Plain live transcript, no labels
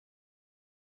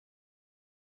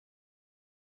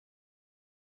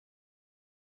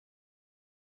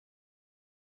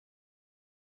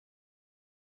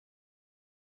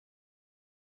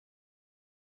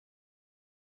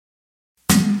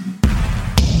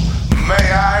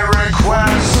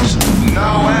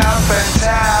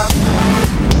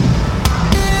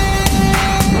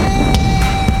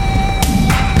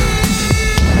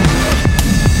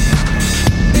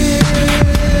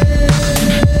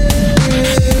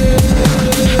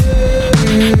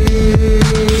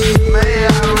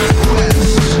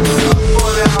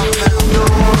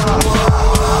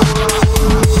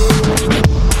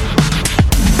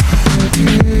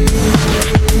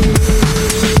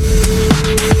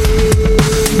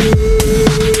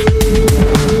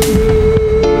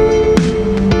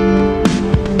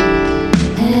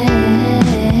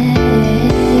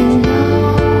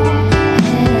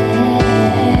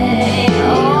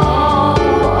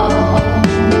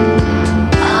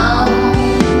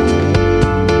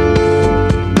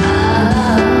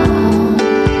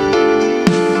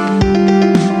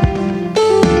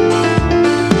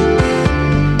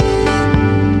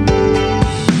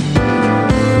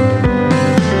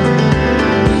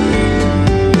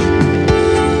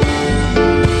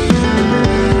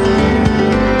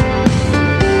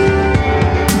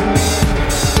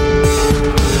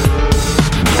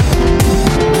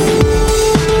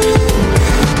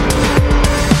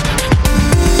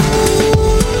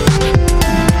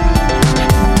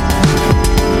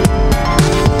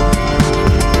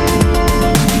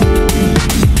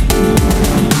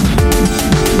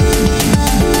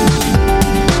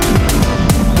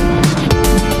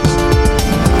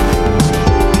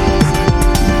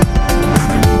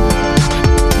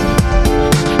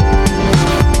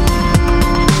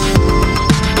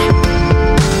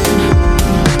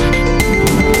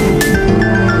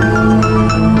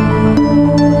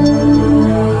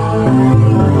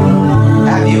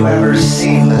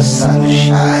the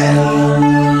sunshine,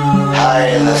 high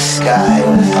in the sky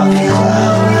with fluffy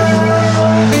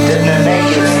clouds. Didn't it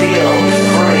make you feel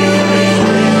free?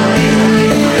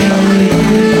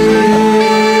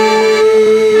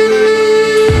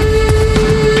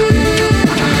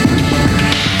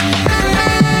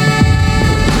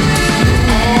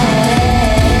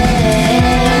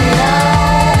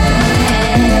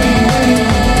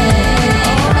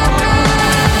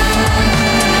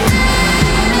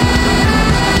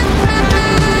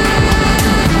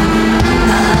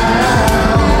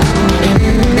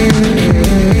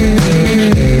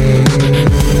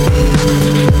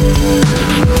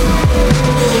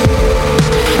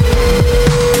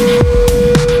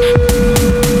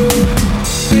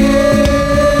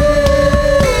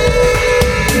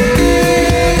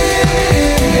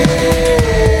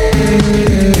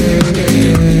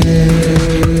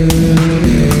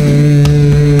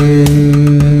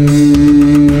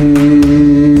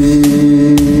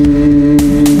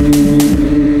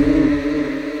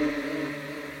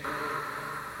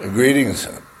 Greetings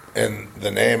in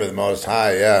the name of the Most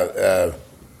High.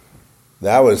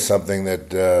 That was something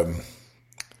that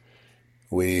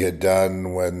we had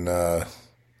done when we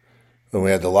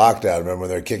had the lockdown. Remember,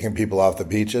 they're kicking people off the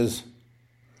beaches.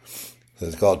 So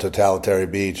it's called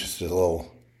Totalitarian Beach. It's just a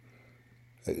little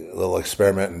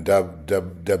experiment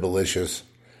and double-licious.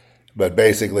 But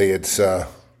basically, it's the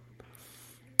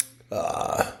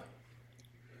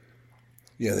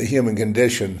human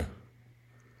condition,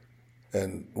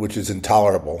 and which is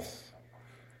intolerable.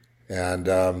 And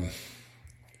at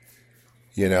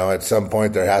some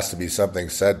point there has to be something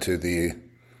said to the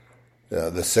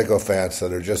sycophants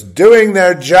that are just doing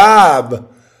their job.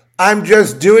 I'm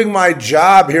just doing my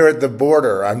job here at the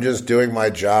border. I'm just doing my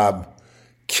job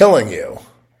killing you.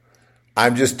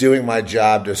 I'm just doing my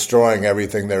job destroying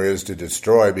everything there is to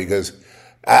destroy because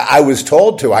I was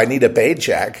told to. I need a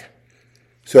paycheck.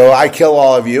 So I kill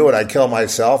all of you and I kill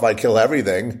myself. I kill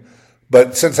everything.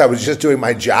 But since I was just doing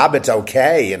my job, it's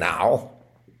okay, I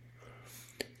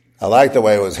like the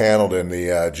way it was handled in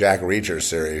the Jack Reacher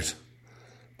series.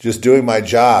 Just doing my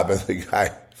job, and the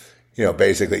guy,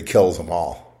 basically kills them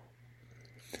all.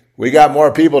 We got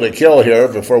more people to kill here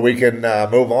before we can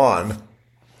move on.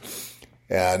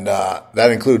 And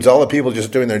that includes all the people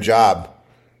just doing their job.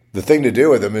 The thing to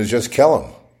do with them is just kill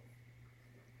them.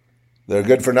 They're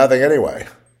good for nothing anyway.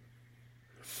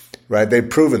 Right? They've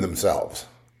proven themselves.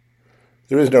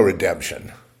 There is no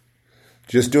redemption.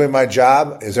 Just doing my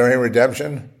job, is there any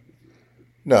redemption?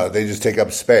 No, they just take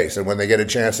up space. And when they get a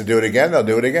chance to do it again, they'll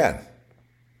do it again.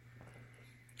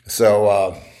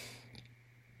 So,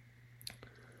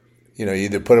 you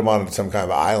either put them on some kind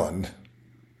of island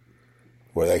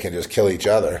where they can just kill each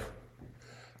other,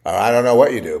 or I don't know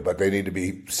what you do, but they need to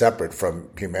be separate from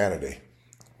humanity.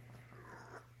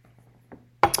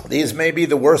 These may be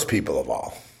the worst people of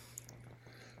all.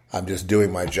 I'm just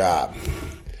doing my job.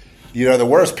 The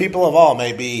worst people of all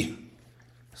may be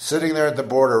sitting there at the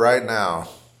border right now,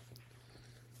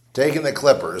 taking the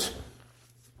clippers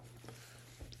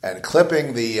and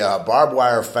clipping the barbed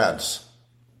wire fence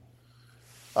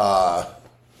to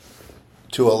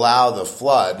allow the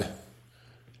flood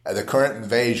and the current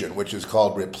invasion, which is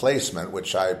called replacement,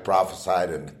 which I prophesied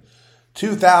in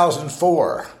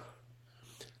 2004.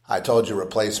 I told you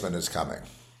replacement is coming.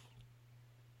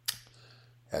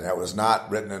 And that was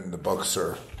not written in the books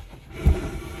or,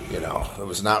 it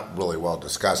was not really well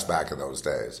discussed back in those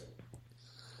days.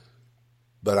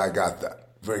 But I got that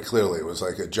very clearly. It was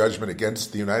like a judgment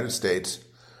against the United States.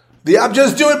 I'm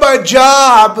just doing my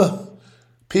job.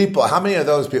 People, how many of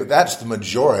those people? That's the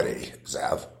majority,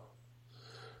 Zev.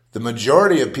 The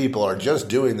majority of people are just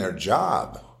doing their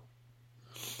job.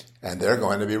 And they're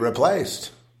going to be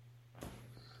replaced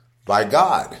by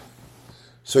God.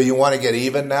 So you want to get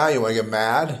even now? You want to get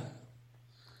mad?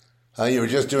 You were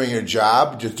just doing your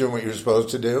job, just doing what you were supposed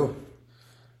to do.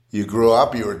 You grew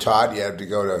up, you were taught you had to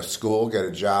go to school, get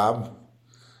a job,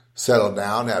 settle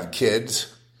down, have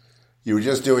kids. You were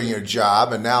just doing your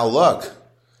job, and now look,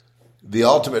 the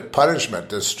ultimate punishment,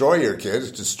 destroy your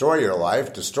kids, destroy your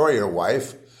life, destroy your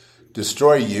wife,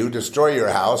 destroy you, destroy your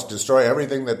house, destroy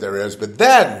everything that there is, but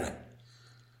then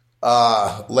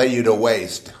lay you to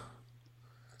waste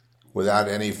without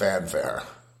any fanfare.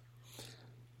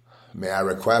 May I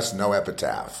request no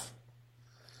epitaph.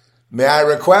 May I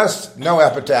request no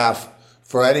epitaph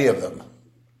for any of them.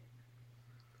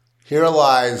 Here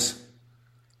lies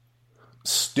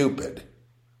stupid.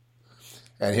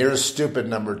 And here's stupid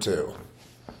number 2.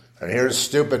 And here's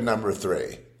stupid number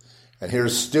 3. And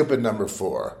here's stupid number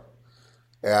 4.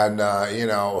 And,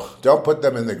 don't put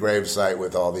them in the gravesite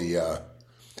with all the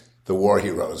war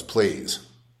heroes, please.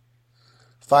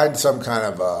 Find some kind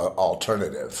of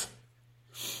alternative,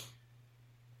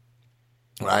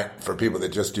 right, for people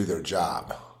that just do their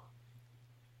job.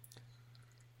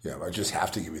 I just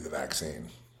have to give you the vaccine.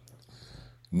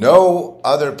 No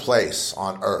other place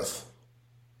on earth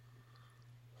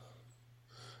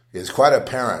is quite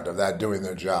apparent of that doing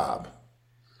their job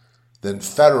than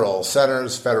federal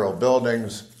centers, federal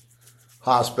buildings,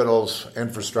 hospitals,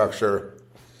 infrastructure,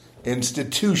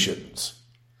 institutions,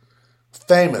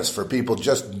 famous for people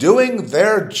just doing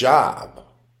their job.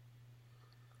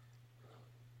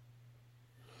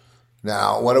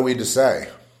 Now, what are we to say?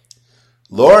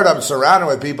 Lord, I'm surrounded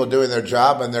with people doing their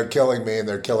job and they're killing me and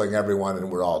they're killing everyone and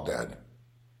we're all dead.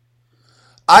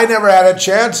 I never had a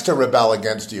chance to rebel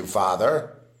against you,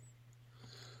 Father,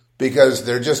 because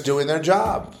they're just doing their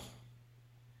job.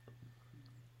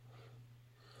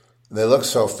 They look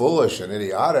so foolish and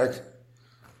idiotic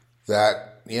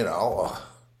that,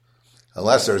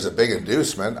 unless there's a big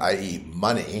inducement, i.e.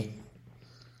 money,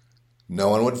 no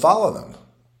one would follow them.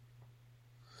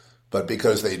 But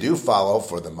because they do follow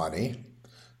for the money,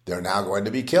 they're now going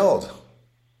to be killed.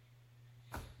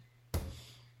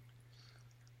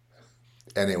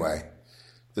 Anyway,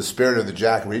 the spirit of the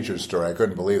Jack Reacher story, I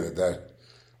couldn't believe it. That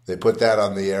they put that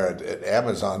on the air.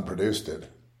 Amazon produced it.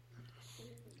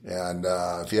 And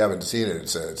if you haven't seen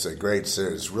it, it's a great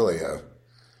series. It's really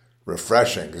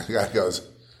refreshing. The guy goes,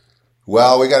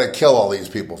 well, we got to kill all these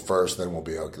people first, then we'll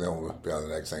be okay. Then we'll be on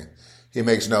the next thing. He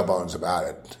makes no bones about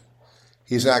it.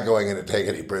 He's not going in to take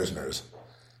any prisoners.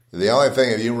 The only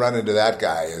thing, if you run into that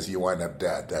guy, is you wind up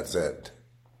dead. That's it.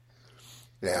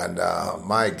 And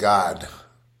my God,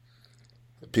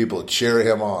 people cheer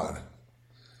him on.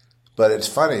 But it's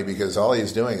funny because all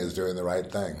he's doing is doing the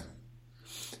right thing.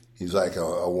 He's like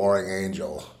a warring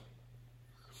angel.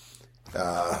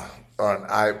 The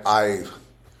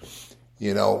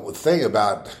thing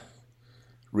about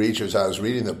Reachers, I was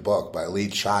reading the book by Lee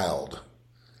Child.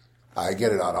 I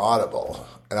get it on Audible.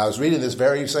 And I was reading this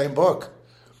very same book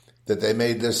that they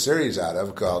made this series out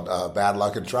of called Bad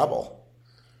Luck and Trouble.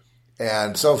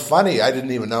 And so funny, I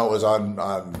didn't even know it was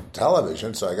on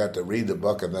television, so I got to read the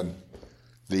book and then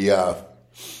the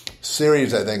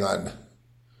series, I think, on...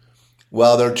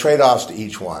 Well, there are trade-offs to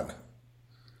each one.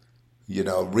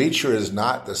 Reacher is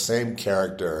not the same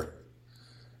character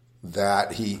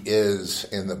that he is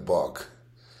in the book.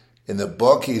 In the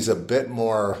book, he's a bit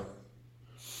more,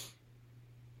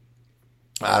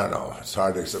 I don't know, it's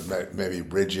hard to explain, maybe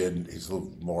rigid. He's a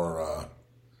little more,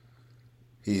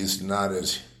 he's not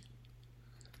as,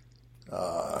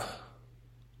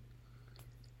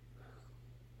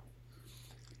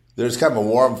 there's kind of a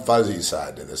warm, fuzzy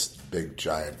side to this big,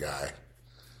 giant guy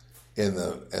in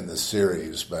the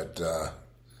series, but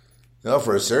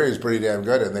for a series, pretty damn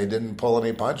good, and they didn't pull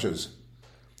any punches.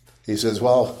 He says,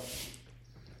 well,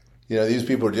 these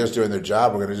people are just doing their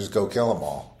job, we're going to just go kill them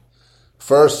all.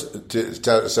 First,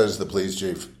 says the police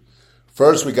chief,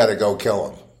 first we got to go kill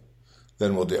them,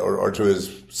 then we'll do, or to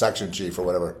his section chief or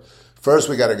whatever, first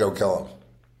we got to go kill them.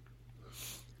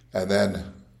 And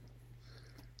then,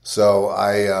 so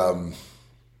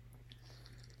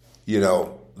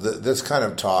this kind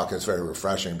of talk is very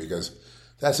refreshing because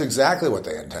that's exactly what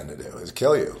they intend to do, is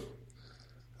kill you.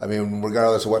 I mean,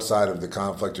 regardless of what side of the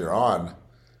conflict you're on,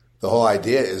 the whole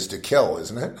idea is to kill,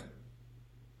 isn't it?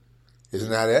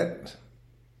 Isn't that it?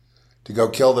 To go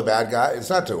kill the bad guy? It's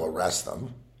not to arrest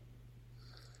them.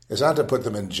 It's not to put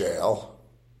them in jail.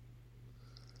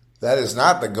 That is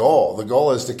not the goal. The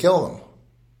goal is to kill them.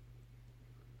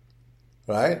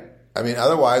 Right? I mean,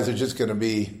 otherwise they're just going to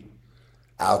be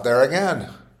out there again.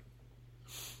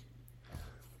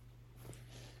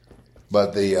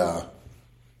 But the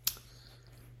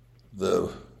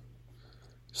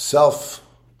self,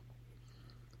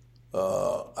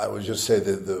 I would just say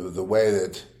that the way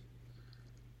that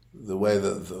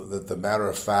the matter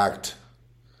of fact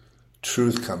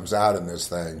truth comes out in this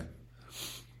thing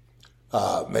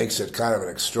makes it kind of an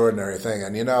extraordinary thing.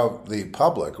 And the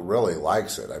public really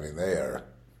likes it. I mean,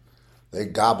 they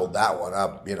gobbled that one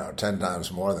up, 10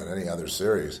 times more than any other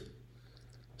series.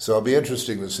 So it'll be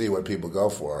interesting to see what people go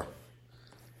for.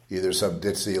 Either some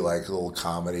ditzy, like, little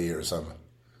comedy or some,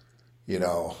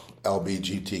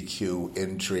 LGBTQ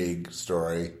intrigue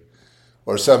story.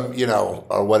 Or some,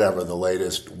 or whatever the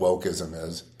latest wokeism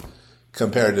is,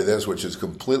 compared to this, which is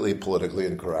completely politically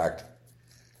incorrect.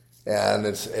 And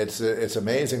it's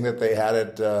amazing that they had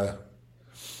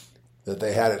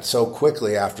it so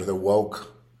quickly after the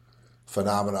woke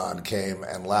phenomenon came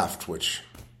and left, which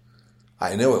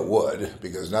I knew it would,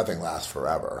 because nothing lasts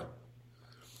forever.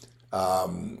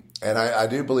 And I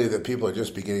do believe that people are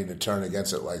just beginning to turn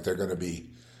against it, like they're going to be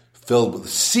filled with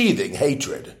seething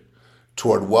hatred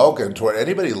toward woke and toward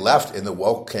anybody left in the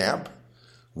woke camp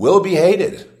will be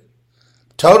hated.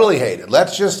 Totally hated.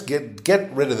 Let's just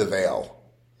get rid of the veil.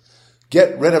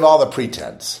 Get rid of all the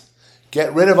pretense.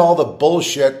 Get rid of all the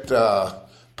bullshit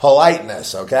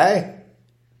politeness, okay?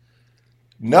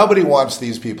 Nobody wants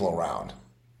these people around.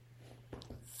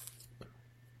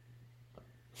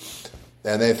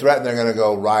 And they threaten they're going to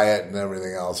go riot and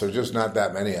everything else. There's just not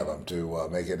that many of them to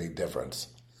make any difference.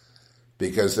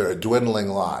 Because they're a dwindling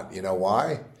lot. You know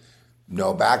why?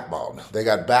 No backbone. They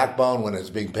got backbone when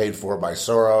it's being paid for by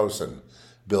Soros and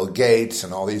Bill Gates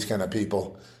and all these kind of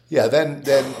people. Yeah, then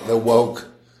the woke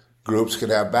groups can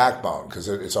have backbone because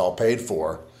it's all paid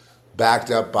for,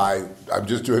 backed up by, I'm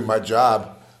just doing my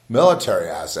job, military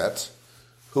assets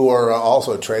who are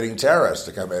also trading terrorists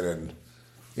to come in and,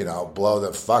 blow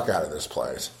the fuck out of this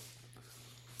place.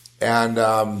 And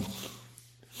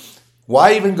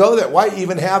why even go there? Why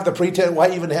even have the pretend?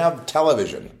 Why even have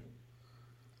television?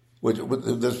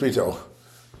 With this pretend,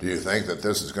 do you think that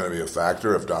this is going to be a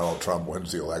factor if Donald Trump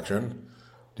wins the election?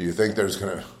 Do you think there's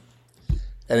going to...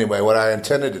 Anyway, what I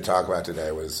intended to talk about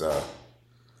today was,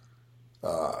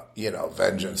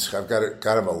 vengeance. I've got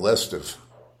kind of a list of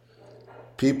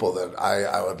people that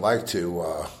I would like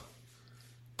to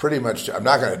pretty much... I'm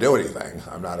not going to do anything.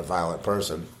 I'm not a violent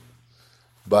person.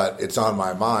 But it's on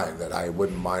my mind that I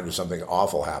wouldn't mind if something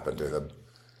awful happened to them.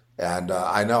 And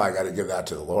I know I got to give that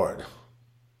to the Lord.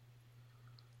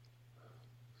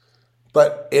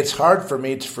 But it's hard for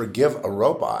me to forgive a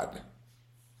robot.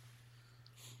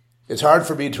 It's hard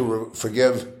for me to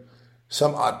forgive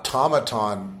some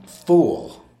automaton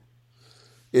fool.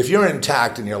 If you're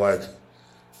intact and you're like,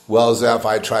 well, Zeph,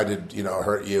 I tried to,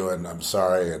 hurt you and I'm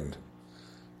sorry and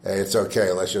hey, it's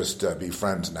okay. Let's just be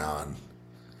friends now. And,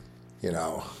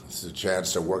 it's a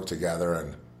chance to work together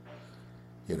and,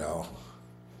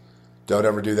 don't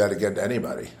ever do that again to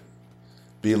anybody.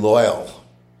 Be loyal.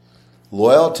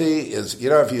 Loyalty is,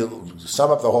 if you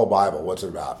sum up the whole Bible, what's it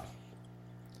about?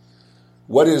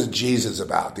 What is Jesus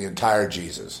about? The entire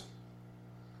Jesus.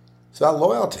 It's about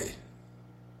loyalty.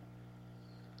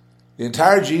 The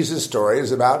entire Jesus story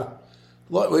is about,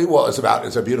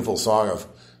 it's a beautiful song of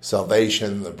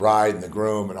salvation, the bride and the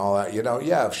groom and all that,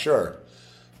 yeah, sure.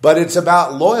 But it's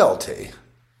about loyalty.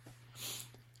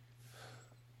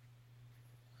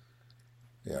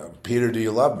 Peter, do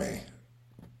you love me?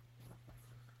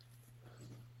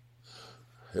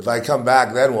 If I come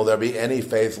back, then will there be any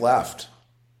faith left?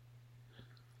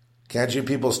 Can't you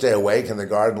people stay awake in the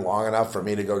garden long enough for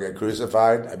me to go get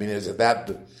crucified? I mean, is it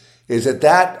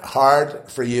that hard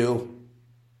for you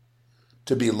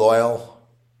to be loyal?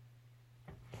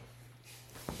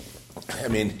 I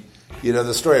mean,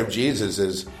 the story of Jesus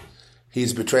is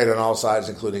he's betrayed on all sides,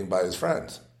 including by his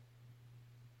friends.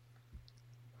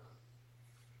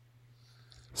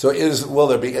 So will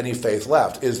there be any faith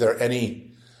left? Is there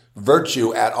any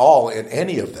virtue at all in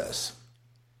any of this?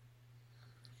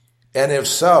 And if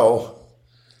so,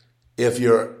 if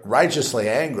you're righteously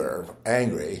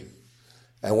angry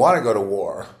and want to go to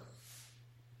war,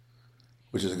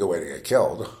 which is a good way to get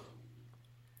killed,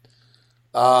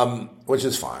 which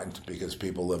is fine because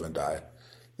people live and die.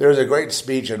 There's a great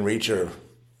speech in Reacher.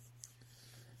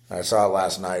 I saw it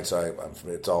last night, so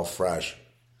it's all fresh.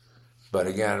 But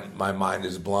again, my mind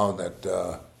is blown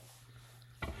that,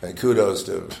 and kudos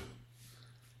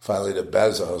finally to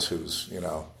Bezos, who's,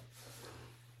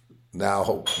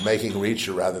 now making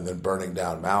Reacher rather than burning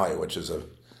down Maui, which is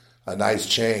a nice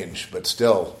change, but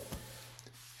still,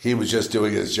 he was just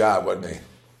doing his job, wasn't he?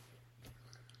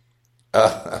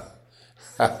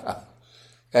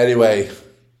 Anyway,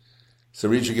 so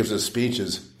Reacher gives his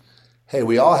speeches. Hey,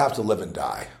 we all have to live and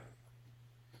die.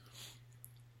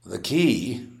 The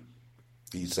key,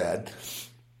 he said,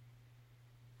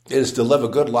 is to live a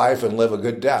good life and live a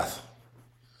good death.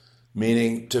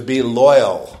 Meaning to be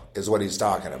loyal is what he's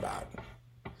talking about.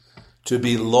 To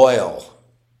be loyal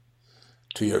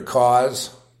to your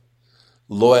cause,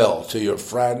 loyal to your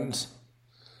friends,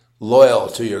 loyal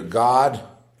to your God.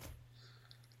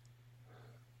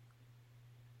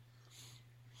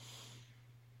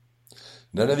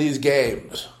 None of these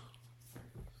games.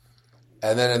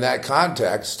 And then in that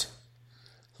context,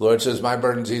 the Lord says, my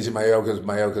burden's easy, my yoke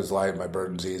is light, my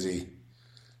burden's easy.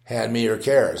 Hand me your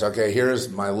cares. Okay, here's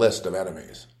my list of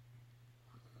enemies.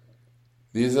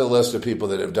 These are the list of people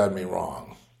that have done me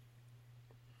wrong.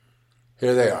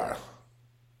 Here they are.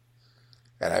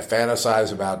 And I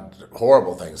fantasize about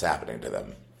horrible things happening to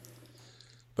them.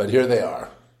 But here they are.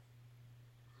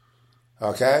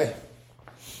 Okay?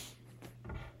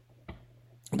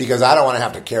 Because I don't want to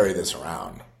have to carry this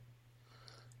around.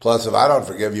 Plus, if I don't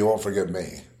forgive, you won't forgive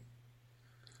me.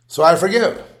 So I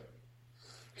forgive.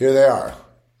 Here they are.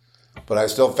 But I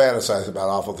still fantasize about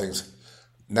awful things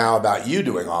now about you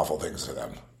doing awful things to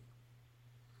them.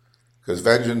 Because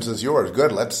vengeance is yours.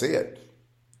 Good, let's see it.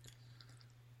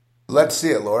 Let's see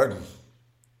it, Lord.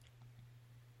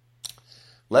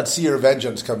 Let's see your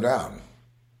vengeance come down.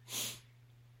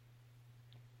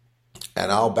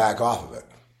 And I'll back off of it.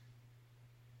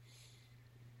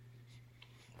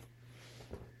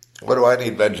 What do I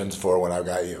need vengeance for when I've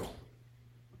got you?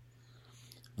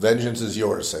 Vengeance is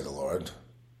yours, say the Lord.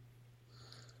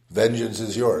 Vengeance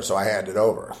is yours, so I hand it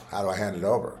over. How do I hand it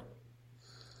over?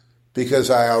 Because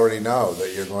I already know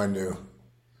that you're going to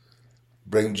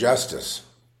bring justice.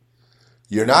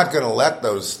 You're not going to let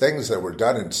those things that were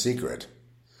done in secret,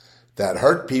 that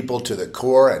hurt people to the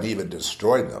core and even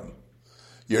destroyed them,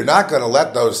 you're not going to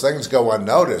let those things go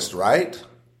unnoticed, right?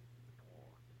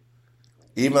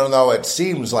 Even though it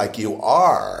seems like you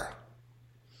are,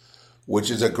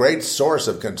 which is a great source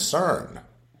of concern,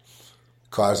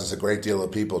 causes a great deal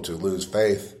of people to lose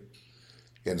faith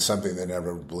in something they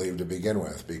never believed to begin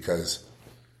with, because,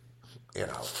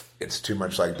 it's too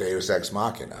much like Deus Ex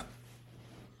Machina.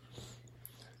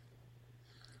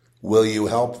 Will you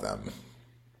help them?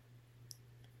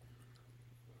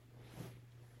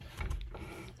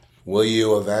 Will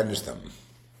you avenge them?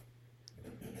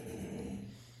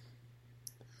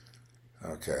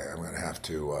 Okay, I'm going to have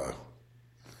to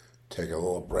take a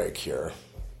little break here.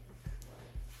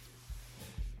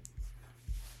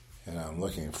 And I'm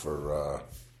looking for...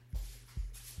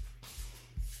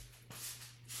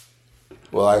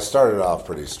 Well, I started off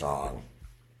pretty strong.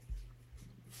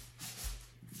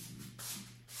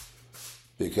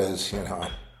 Because,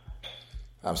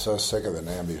 I'm so sick of the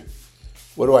namby.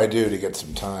 What do I do to get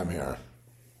some time here?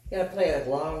 You gotta play a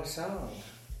long song.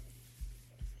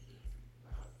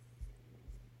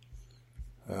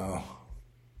 Oh.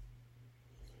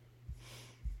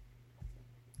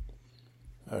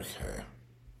 Okay.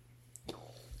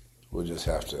 We'll just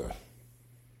have to... Okay,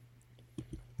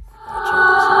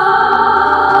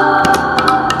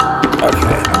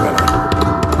 I'm gonna...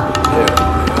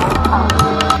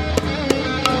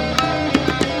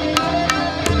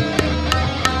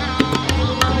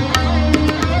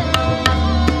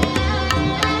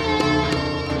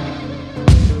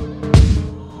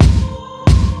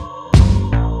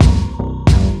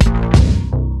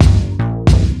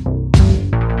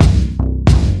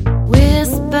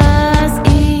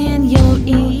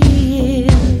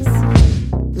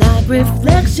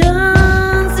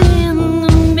 Reflections in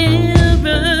the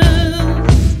mirrors.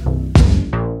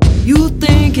 You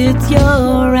think it's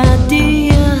your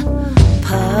idea,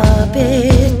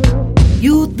 puppet.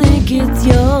 You think it's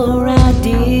your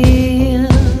idea.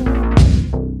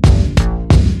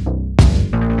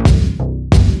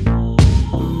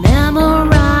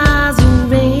 Memorize your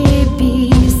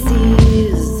ABCs,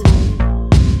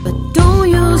 but don't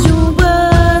use your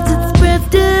words, it spreads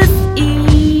disease.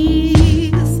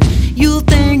 You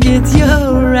think it's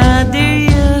your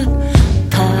idea,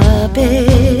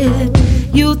 puppet.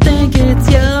 You think it's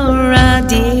your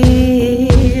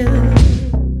idea.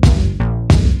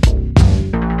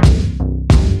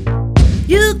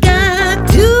 You got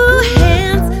 2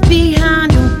 hands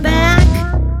behind your back,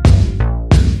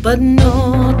 but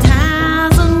no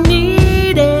ties are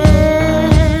needed.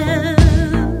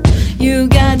 You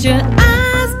got your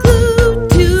eyes glued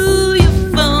to your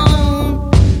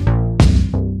phone,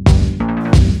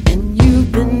 and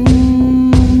you've been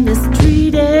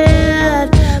mistreated,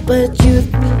 but you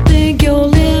think you're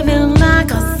living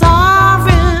like a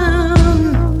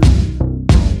sovereign,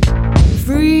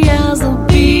 free as a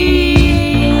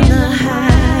bee in a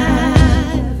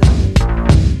hive.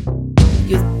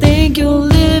 You think you're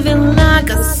living like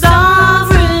a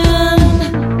sovereign,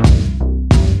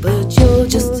 but you're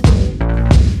just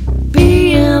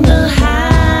being a hive.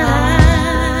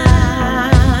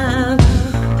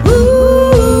 Ooh,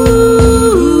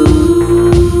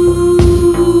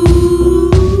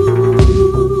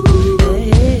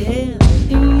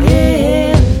 yeah.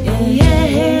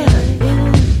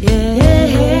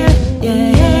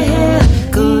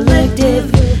 Collective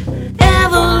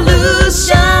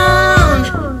evolution,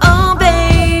 oh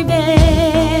baby.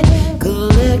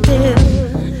 Collective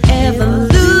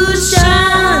evolution.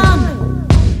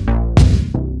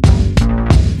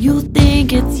 You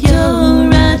think it's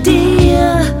your idea,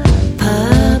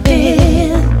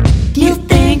 puppet. You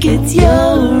think it's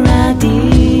your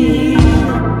idea.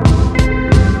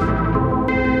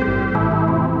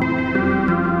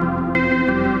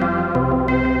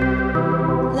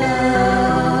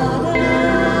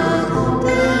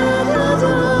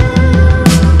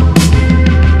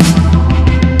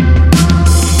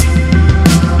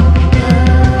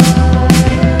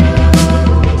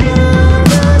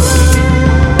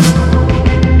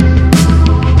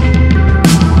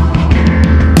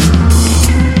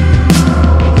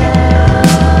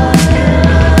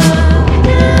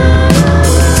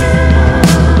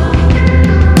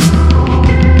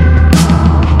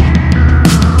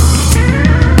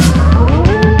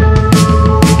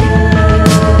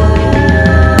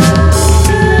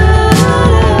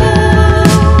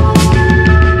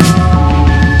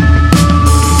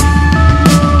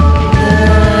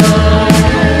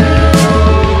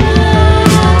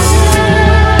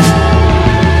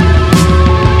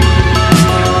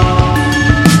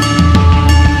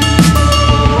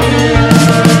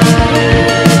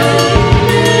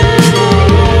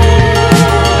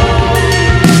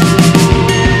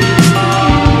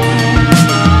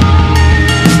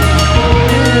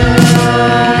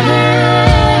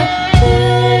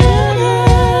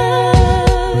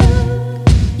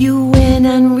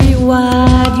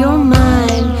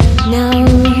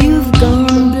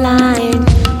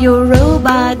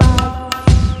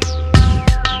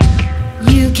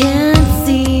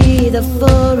 the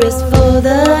forest for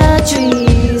the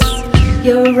trees.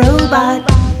 You're a robot,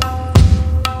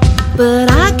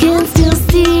 but I can still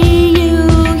see you,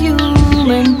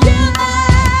 human.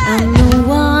 I'm the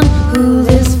one who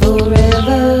lives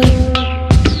forever.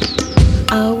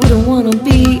 I wouldn't wanna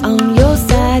be on your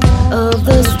side of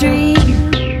the street.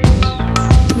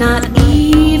 Not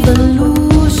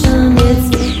evolution, it's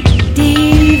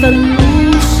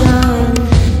devolution,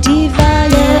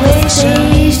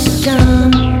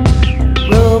 devastation,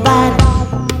 robot.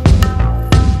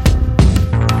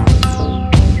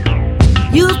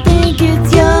 You think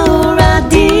it's your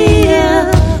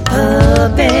idea,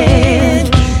 puppet.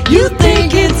 You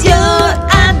think it's your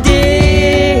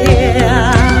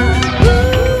idea.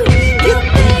 You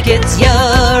think it's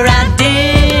your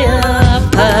idea,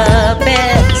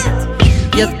 puppet.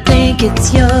 You think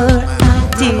it's your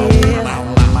idea.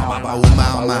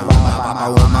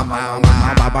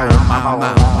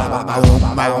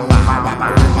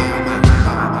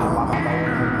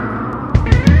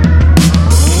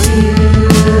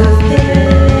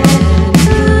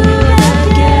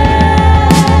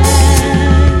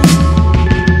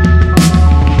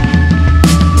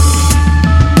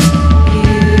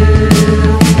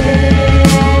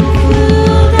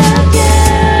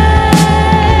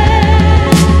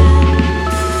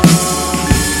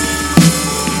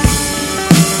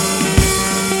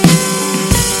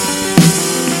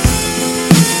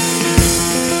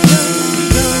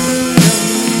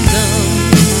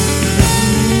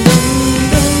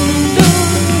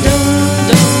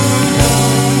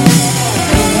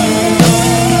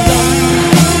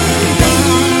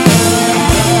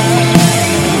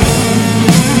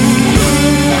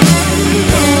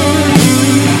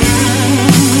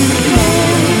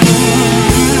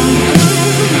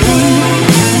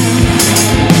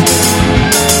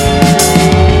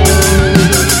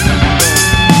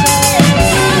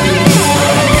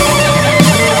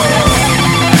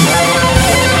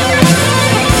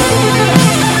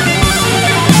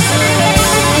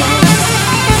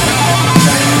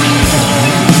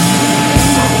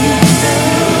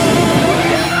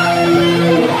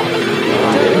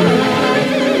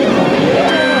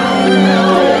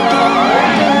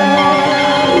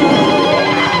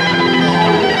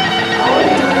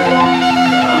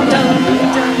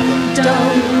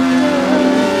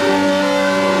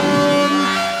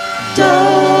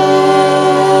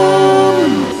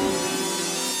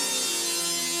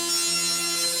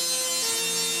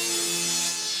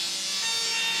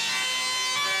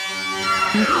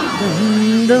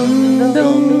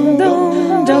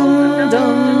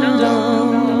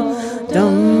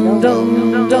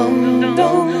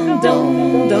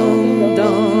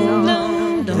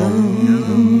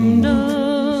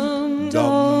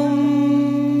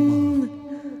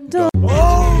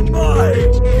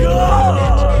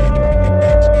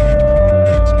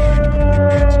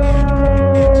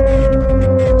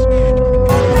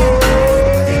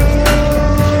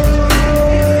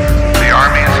 The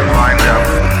army is lined up.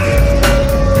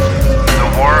 The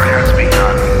war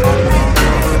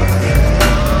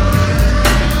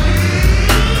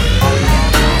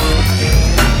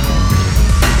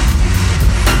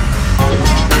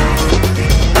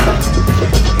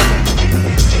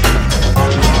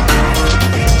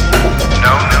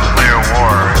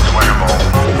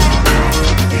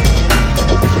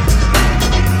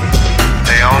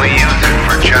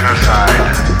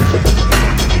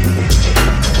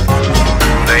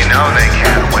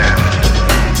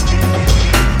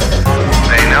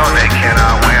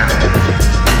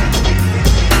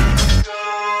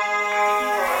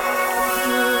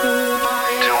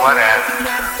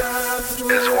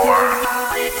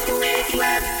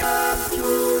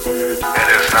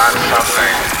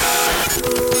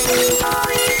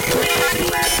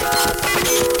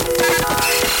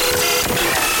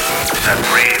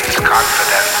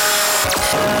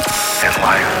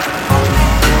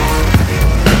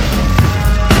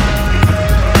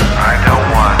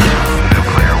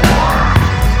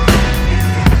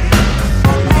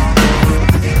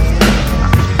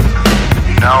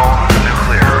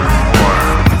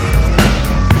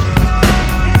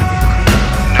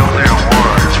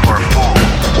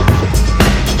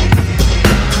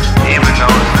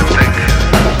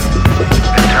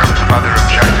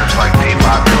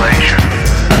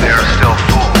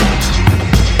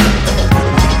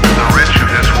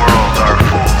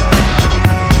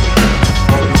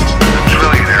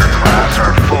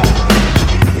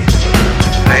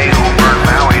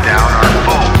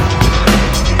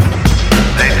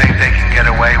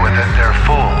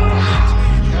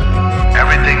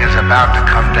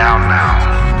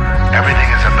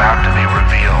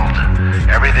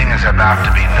is about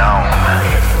to be known.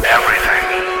 Everything.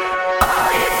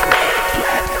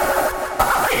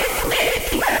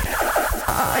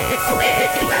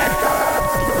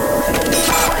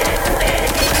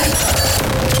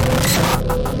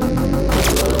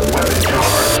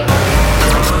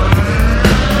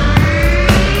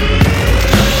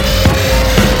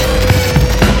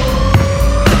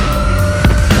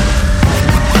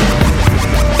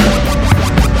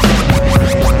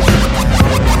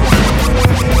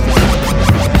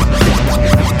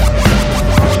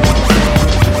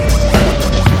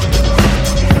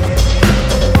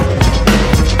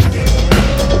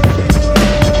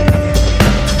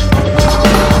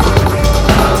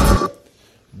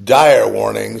 Dire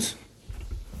warnings,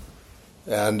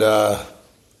 and yeah,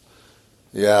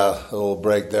 a little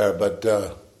break there, but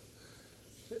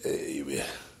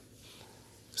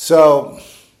so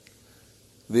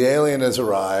the alien has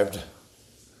arrived,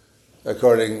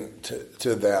 according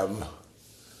to them.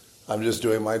 I'm just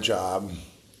doing my job.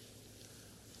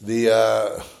 And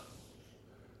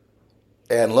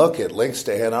look, it links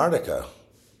to Antarctica.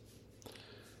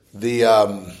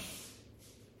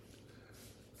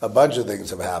 A bunch of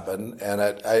things have happened, and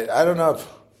I don't know if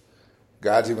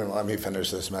God's even let me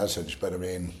finish this message, but I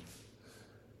mean,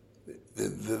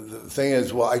 the thing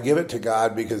is, well, I give it to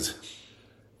God because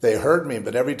they hurt me,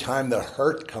 but every time the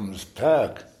hurt comes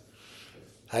back,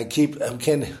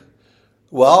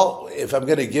 well, if I'm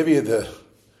going to give you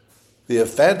the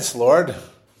offense, Lord,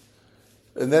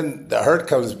 and then the hurt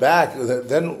comes back,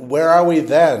 then where are we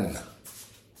then?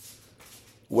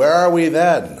 Where are we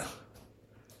then?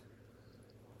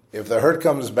 If the hurt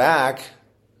comes back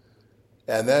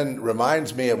and then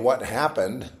reminds me of what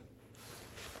happened,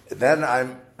 then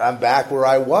I'm back where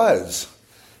I was.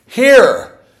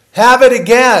 Here, have it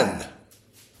again.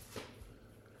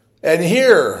 And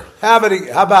here, have it,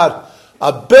 how about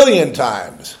 1 billion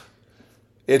times?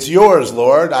 It's yours,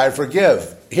 Lord, I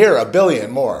forgive. Here, 1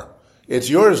 billion more. It's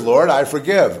yours, Lord, I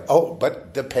forgive. Oh,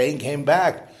 but the pain came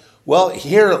back. Well,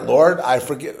 here, Lord, I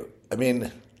forgive. I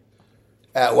mean,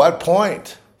 at what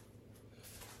point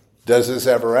does this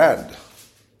ever end?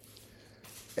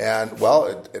 And, well,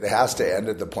 it has to end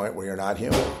at the point where you're not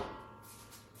human.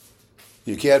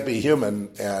 You can't be human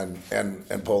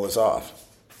and pull this off.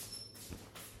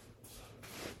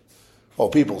 Oh,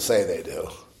 people say they do.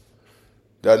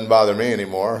 Doesn't bother me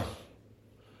anymore.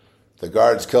 The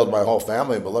guards killed my whole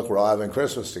family, but look, we're all having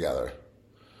Christmas together.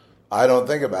 I don't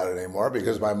think about it anymore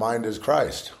because my mind is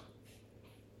Christ.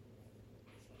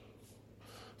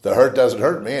 The hurt doesn't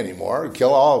hurt me anymore.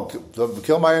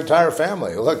 Kill my entire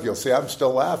family. Look, you'll see I'm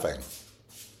still laughing.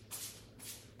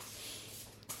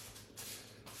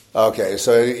 Okay,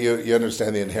 so you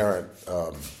understand the inherent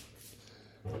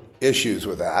issues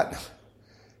with that.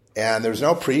 And there's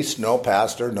no priest, no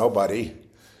pastor, nobody,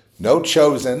 no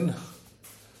chosen,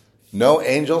 no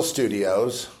Angel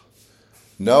Studios,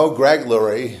 no Greg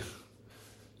Lurie,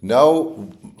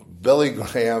 no Billy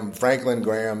Graham, Franklin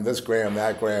Graham, this Graham,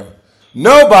 that Graham.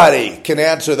 Nobody can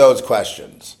answer those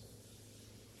questions.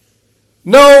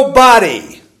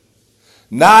 Nobody.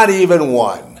 Not even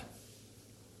one.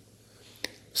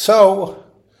 So,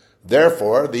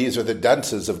 therefore, these are the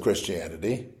dunces of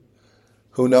Christianity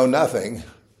who know nothing,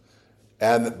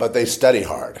 but they study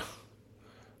hard.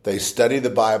 They study the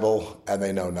Bible and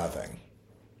they know nothing.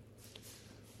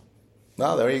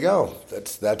 Well, there you go.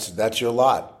 That's your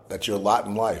lot. That's your lot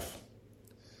in life.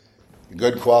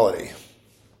 Good quality.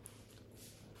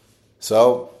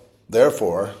 So,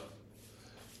 therefore,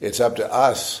 it's up to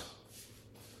us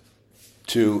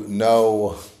to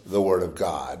know the Word of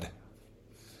God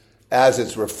as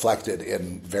it's reflected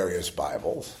in various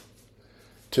Bibles,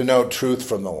 to know truth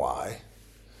from the lie,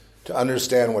 to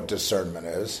understand what discernment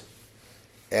is.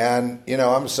 And,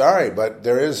 I'm sorry, but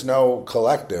there is no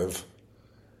collective,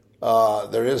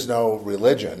 there is no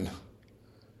religion.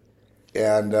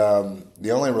 And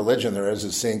the only religion there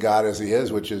is seeing God as He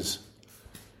is, which is,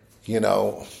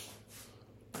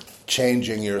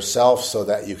 changing yourself so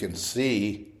that you can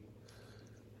see,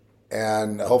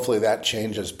 and hopefully that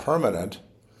change is permanent,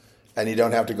 and you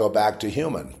don't have to go back to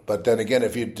human. But then again,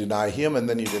 if you deny human,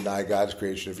 then you deny God's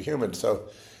creation of human. So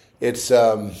it's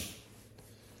an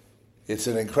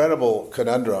incredible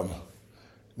conundrum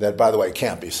that, by the way,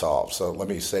 can't be solved. So let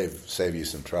me save you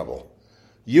some trouble.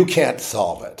 You can't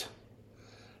solve it.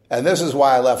 And this is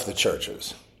why I left the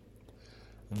churches.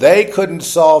 They couldn't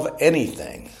solve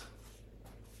anything.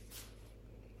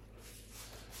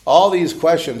 All these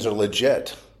questions are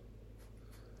legit.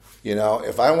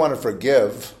 If I want to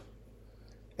forgive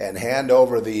and hand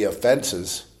over the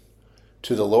offenses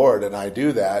to the Lord, and I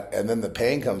do that, and then the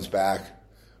pain comes back,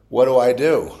 what do I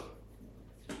do?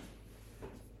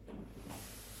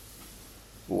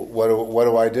 What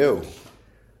do I do?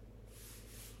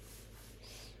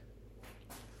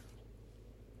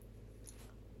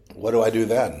 What do I do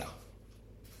then?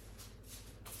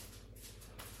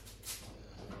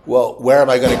 Well, where am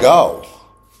I going to go?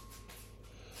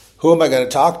 Who am I going to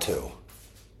talk to?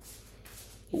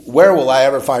 Where will I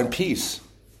ever find peace?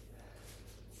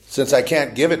 Since I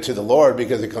can't give it to the Lord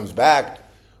because it comes back,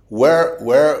 where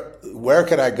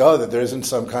can I go that there isn't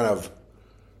some kind of,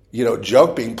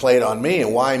 joke being played on me?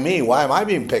 And why me? Why am I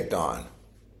being picked on?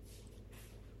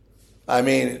 I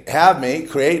mean, have me,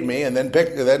 create me, and then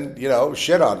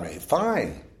shit on me.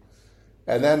 Fine.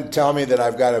 And then tell me that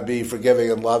I've got to be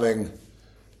forgiving and loving,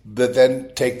 but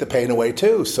then take the pain away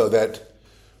too, so that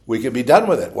we can be done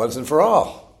with it once and for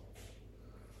all.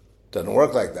 Doesn't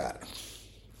work like that.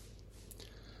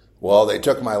 Well, they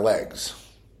took my legs,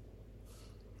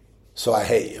 so I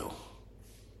hate you.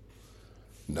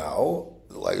 No,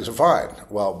 the legs are fine.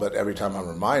 Well, but every time I'm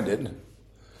reminded,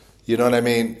 you know what I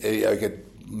mean? I could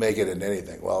make it into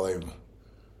anything. Well,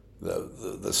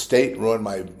 the state ruined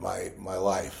my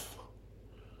life.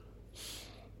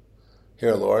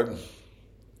 Here, Lord.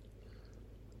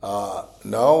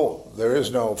 No, there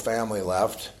is no family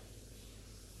left.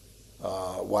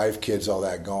 Wife, kids, all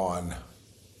that gone.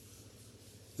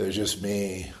 There's just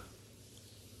me.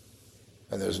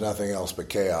 And there's nothing else but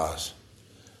chaos.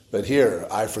 But here,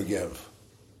 I forgive.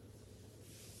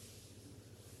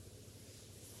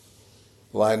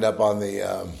 Lined up on the...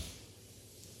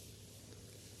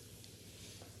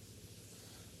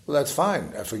 well, that's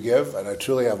fine. I forgive, and I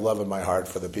truly have love in my heart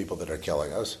for the people that are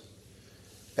killing us.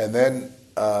 And then,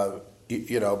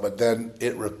 but then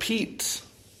it repeats.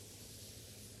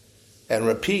 And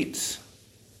repeats.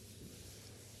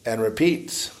 And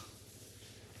repeats.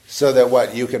 So that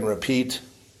what? You can repeat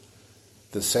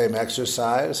the same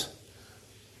exercise.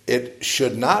 It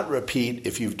should not repeat.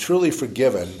 If you've truly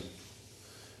forgiven,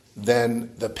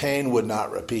 then the pain would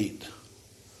not repeat.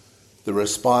 The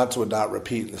response would not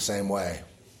repeat in the same way.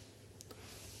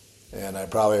 And I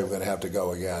probably am going to have to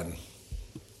go again.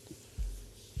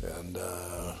 And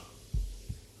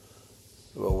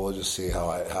we'll just see how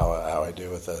I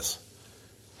do with this.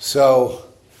 So,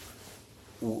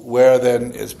 where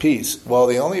then is peace? Well,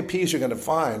 the only peace you're going to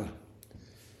find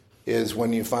is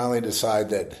when you finally decide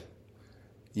that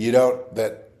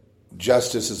that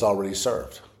justice is already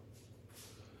served.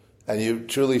 And you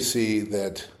truly see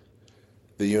that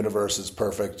the universe is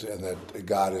perfect and that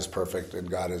God is perfect and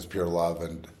God is pure love.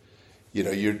 And,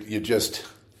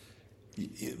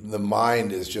 the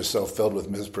mind is just so filled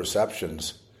with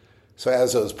misperceptions. So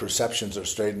as those perceptions are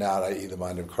straightened out, i.e. the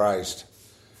mind of Christ,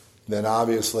 then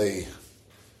obviously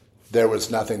there was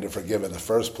nothing to forgive in the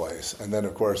first place. And then,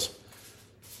 of course,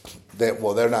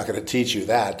 they're not going to teach you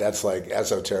that. That's like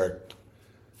esoteric,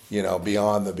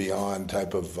 beyond the beyond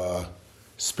type of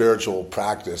spiritual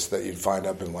practice that you'd find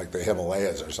up in like the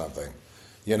Himalayas or something,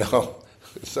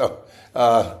 So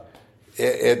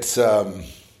it's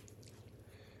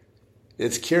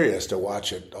curious to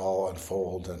watch it all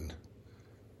unfold and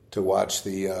to watch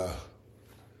the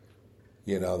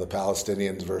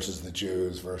Palestinians versus the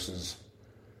Jews versus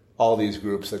all these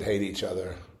groups that hate each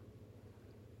other,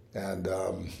 and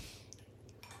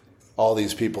all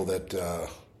these people that,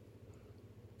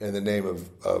 in the name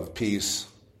of peace,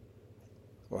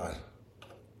 what?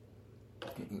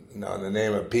 No, in the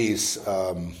name of peace,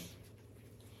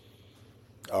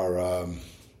 are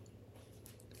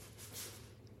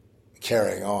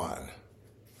carrying on,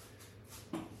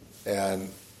 and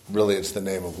really it's the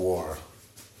name of war.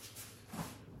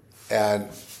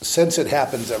 And since it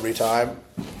happens every time,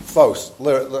 folks,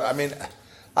 I mean,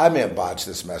 I may have botched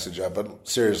this message up, but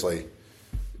seriously,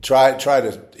 try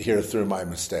to hear through my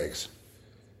mistakes.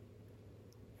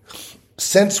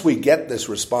 Since we get this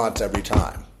response every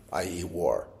time, i.e.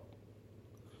 war,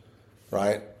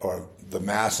 right? Or the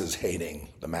masses hating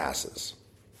the masses.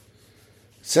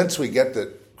 Since we get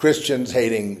the Christians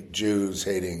hating Jews,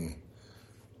 hating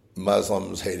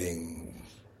Muslims, hating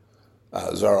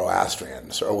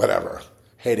Zoroastrians or whatever,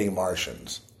 hating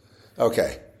Martians.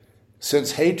 Okay,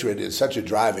 since hatred is such a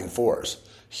driving force,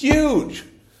 huge,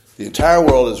 the entire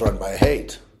world is run by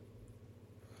hate,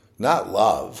 not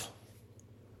love.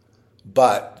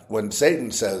 But when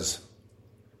Satan says,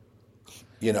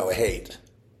 hate,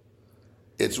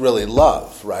 it's really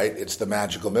love, right? It's the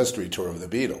magical mystery tour of the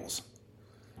Beatles.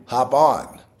 Hop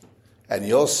on, and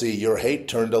you'll see your hate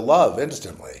turn to love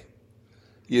instantly.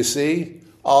 You see,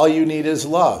 all you need is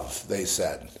love, they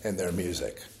said in their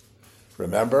music.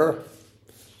 Remember?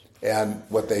 And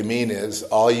what they mean is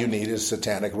all you need is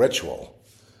satanic ritual.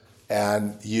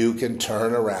 And you can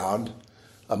turn around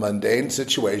a mundane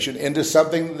situation into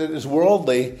something that is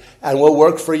worldly and will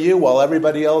work for you while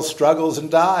everybody else struggles and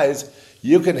dies.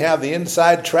 You can have the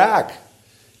inside track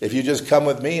if you just come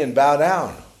with me and bow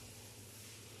down.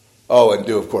 Oh, and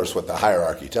do, of course, what the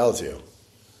hierarchy tells you.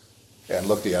 And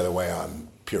look the other way on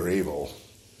pure evil.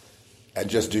 And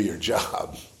just do your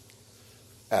job.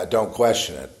 Don't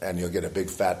question it, and you'll get a big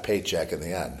fat paycheck in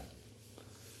the end.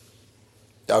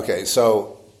 Okay,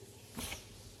 so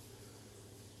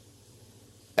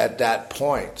at that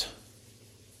point,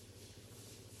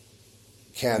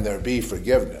 can there be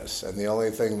forgiveness? And the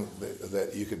only thing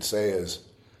that you could say is,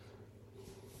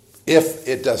 if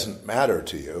it doesn't matter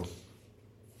to you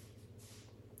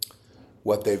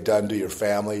what they've done to your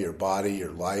family, your body,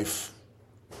 your life,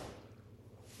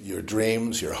 your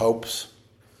dreams, your hopes,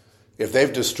 if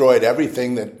they've destroyed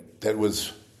everything that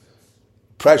was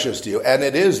precious to you, and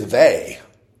it is they.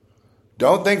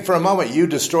 Don't think for a moment you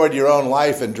destroyed your own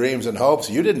life and dreams and hopes.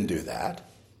 You didn't do that.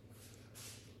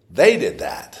 They did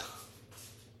that.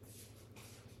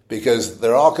 Because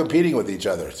they're all competing with each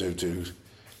other to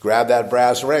grab that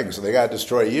brass ring, so they got to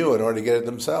destroy you in order to get it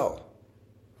themselves.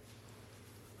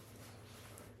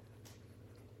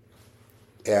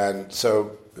 And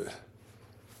so,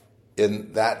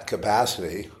 in that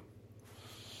capacity,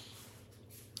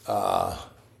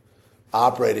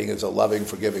 operating as a loving,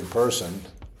 forgiving person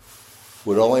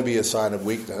would only be a sign of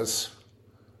weakness,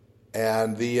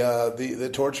 and the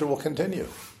torture will continue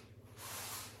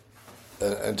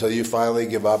until you finally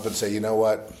give up and say, you know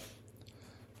what,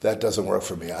 that doesn't work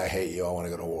for me. I hate you. I want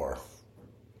to go to war.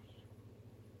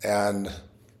 And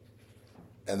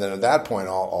then at that point,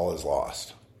 all is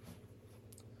lost.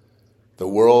 The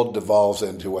world devolves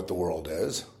into what the world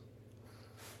is.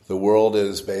 The world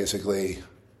is basically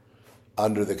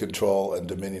under the control and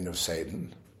dominion of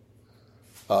Satan,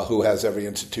 who has every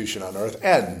institution on earth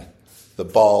and the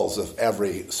balls of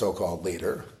every so-called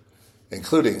leader,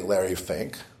 including Larry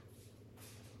Fink.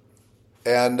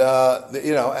 And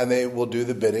and they will do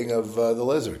the bidding of the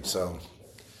lizard. So,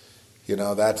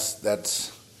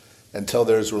 that's until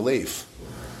there's relief.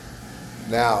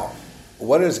 Now,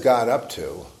 what is God up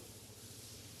to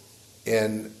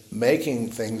in making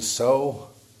things so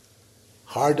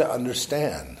hard to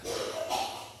understand?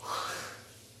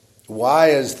 Why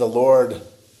is the Lord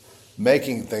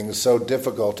making things so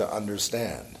difficult to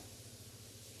understand?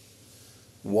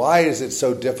 Why is it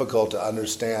so difficult to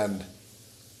understand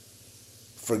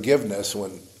forgiveness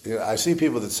when I see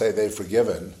people that say they've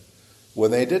forgiven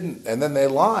when they didn't, and then they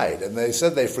lied and they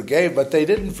said they forgave, but they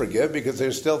didn't forgive because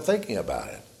they're still thinking about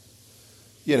it.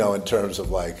 In terms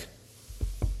of like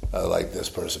this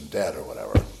person dead or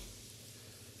whatever.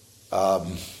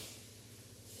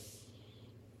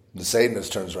 The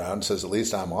Satanist turns around and says, at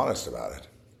least I'm honest about it.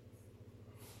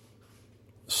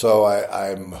 So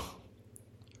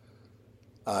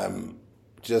I'm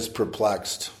just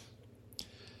perplexed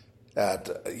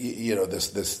at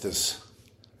this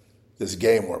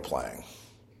game we're playing.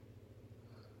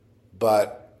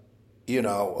 But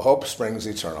hope springs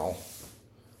eternal.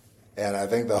 And I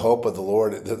think the hope of the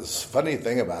Lord, the funny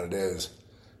thing about it is,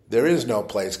 there is no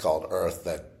place called earth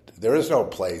there is no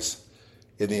place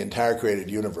in the entire created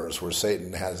universe where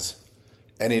Satan has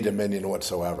any dominion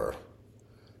whatsoever.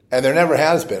 And there never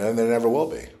has been, and there never will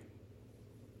be.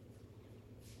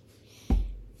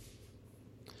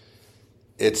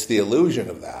 It's the illusion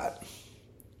of that,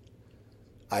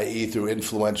 i.e. through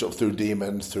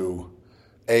demons, through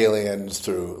aliens,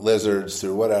 through lizards,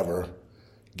 through whatever,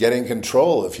 getting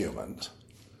control of humans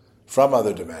from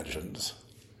other dimensions,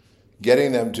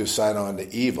 getting them to sign on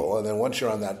to evil, and then once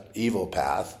you're on that evil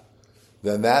path,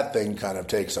 then that thing kind of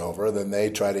takes over, then they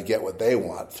try to get what they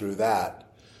want through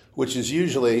that, which is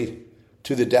usually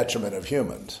to the detriment of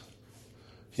humans.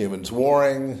 Humans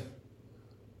warring,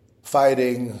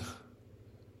 fighting,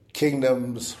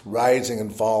 kingdoms rising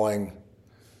and falling,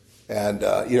 and,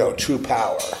 true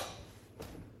power.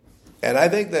 And I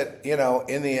think that, in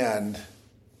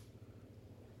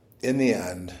the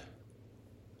end,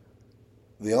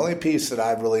 the only peace that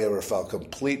I've really ever felt,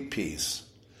 complete peace,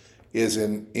 is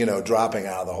in, dropping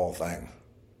out of the whole thing.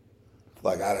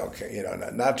 Like, I don't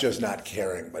care, not just not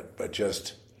caring, but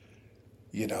just,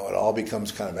 it all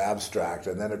becomes kind of abstract.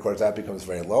 And then, of course, that becomes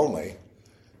very lonely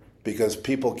because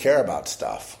people care about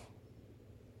stuff.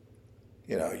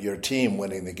 Your team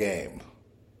winning the game,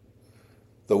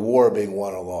 the war being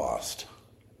won or lost,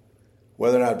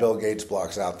 whether or not Bill Gates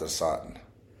blocks out the sun,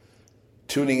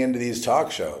 tuning into these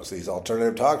talk shows, these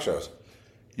alternative talk shows.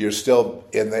 You're still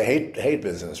in the hate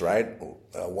business, right?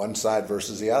 One side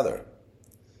versus the other.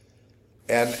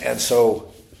 And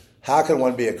so how can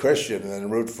one be a Christian and then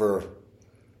root for,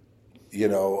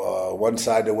 one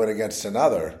side to win against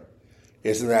another,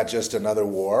 isn't that just another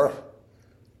war,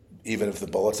 even if the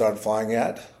bullets aren't flying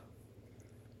yet?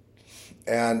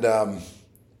 And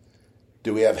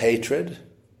do we have hatred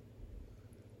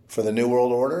for the New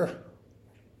World Order?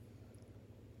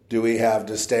 Do we have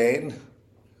disdain?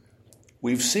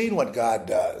 We've seen what God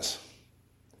does.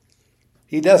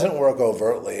 He doesn't work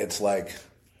overtly. It's like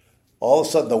all of a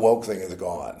sudden the woke thing is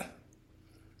gone.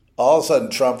 All of a sudden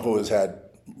Trump, who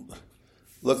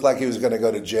looked like he was going to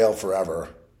go to jail forever,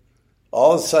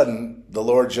 all of a sudden the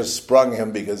Lord just sprung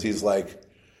him because he's like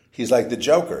the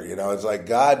Joker. It's like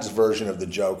God's version of the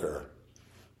Joker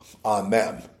on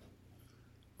them,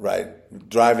 right?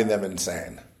 Driving them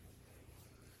insane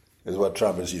is what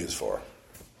Trump is used for.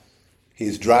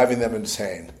 He's driving them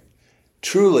insane.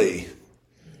 Truly,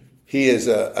 he is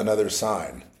another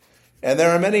sign. And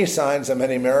there are many signs and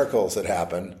many miracles that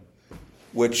happen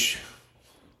which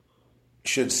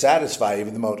should satisfy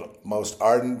even the most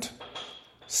ardent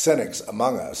cynics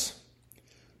among us.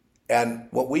 And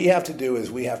what we have to do is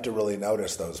we have to really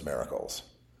notice those miracles.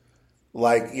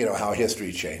 Like, how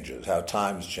history changes, how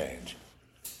times change,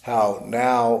 how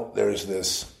now there's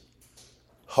this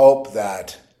hope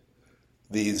that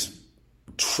these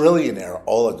trillionaire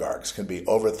oligarchs can be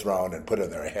overthrown and put in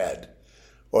their head,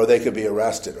 or they could be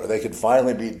arrested, or they could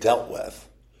finally be dealt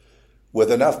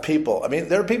with enough people. I mean,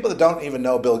 there are people that don't even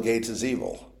know Bill Gates is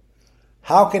evil.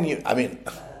 How can you,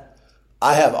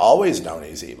 I have always known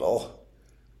he's evil.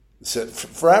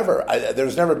 Forever.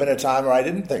 There's never been a time where I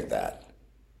didn't think that.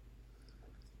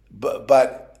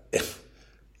 But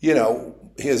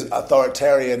his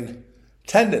authoritarian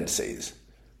tendencies,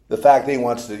 the fact that he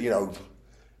wants to,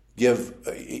 give,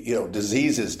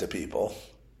 diseases to people,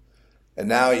 and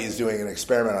now he's doing an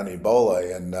experiment on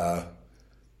Ebola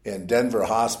in Denver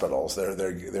hospitals.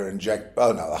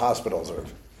 The hospitals are.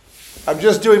 I'm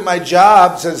just doing my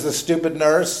job, says the stupid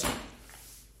nurse.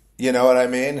 You know what I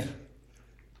mean?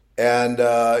 And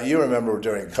you remember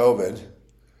during COVID,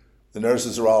 the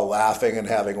nurses were all laughing and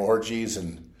having orgies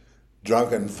and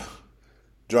drunken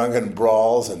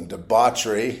brawls and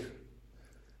debauchery,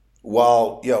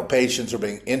 while patients are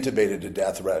being intubated to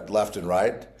death left and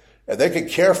right, and they could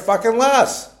care fucking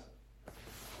less.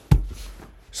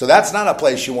 So that's not a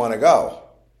place you want to go.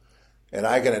 And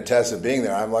I can attest to being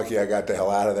there. I'm lucky I got the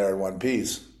hell out of there in one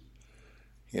piece,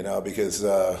 because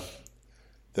the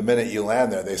minute you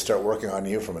land there, they start working on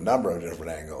you from a number of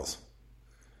different angles.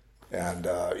 And,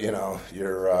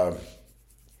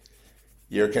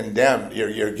 you're condemned.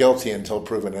 You're guilty until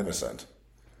proven innocent.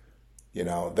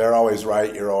 They're always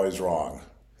right. You're always wrong.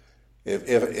 If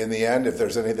in the end, if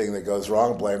there's anything that goes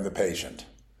wrong, blame the patient.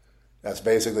 That's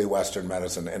basically Western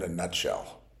medicine in a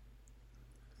nutshell.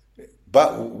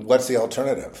 But what's the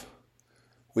alternative?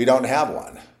 We don't have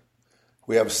one.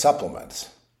 We have supplements.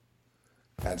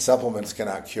 And supplements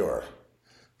cannot cure.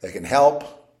 They can help,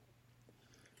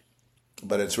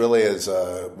 but it's really as,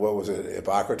 what was it,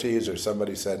 Hippocrates or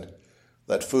somebody said,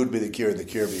 let food be the cure and the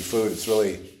cure be food. It's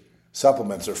really,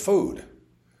 supplements are food.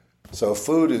 So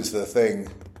food is the thing,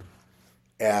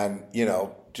 and,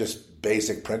 just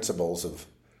basic principles of,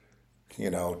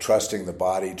 trusting the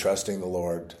body, trusting the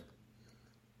Lord.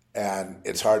 And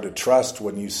it's hard to trust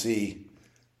when you see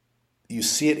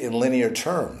it in linear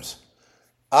terms.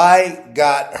 I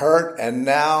got hurt and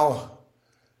now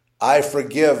I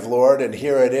forgive, Lord, and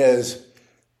here it is.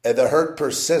 And the hurt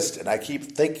persists, and I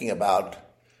keep thinking about,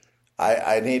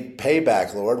 I need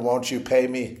payback, Lord. Won't you pay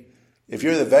me? If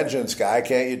you're the vengeance guy,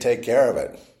 can't you take care of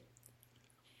it?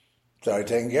 It's already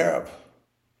taken care of.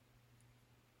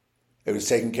 It was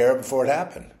taken care of before it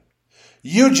happened.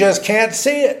 You just can't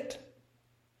see it.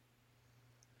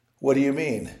 What do you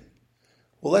mean?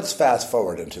 Well, let's fast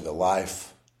forward into the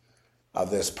life of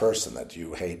this person that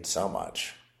you hate so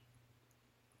much.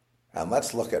 And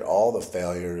let's look at all the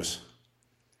failures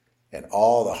and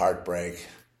all the heartbreak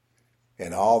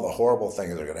and all the horrible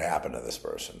things that are going to happen to this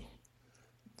person.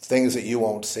 Things that you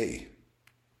won't see.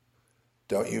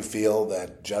 Don't you feel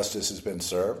that justice has been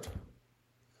served?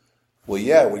 Well,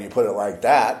 yeah, when you put it like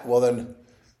that, well then,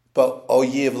 but oh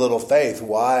ye of little faith,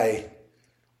 why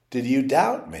did you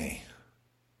doubt me?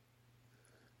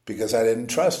 Because I didn't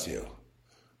trust you.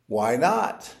 Why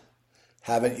not?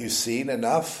 Haven't you seen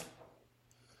enough?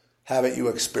 Haven't you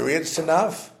experienced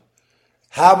enough?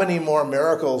 How many more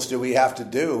miracles do we have to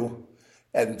do,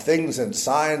 and things and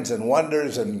signs and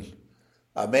wonders and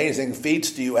amazing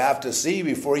feats do you have to see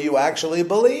before you actually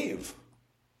believe?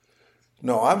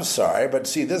 No, I'm sorry, but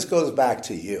see, this goes back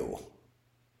to you.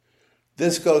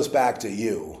 This goes back to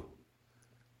you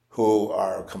who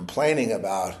are complaining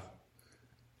about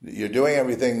You're doing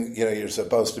everything you're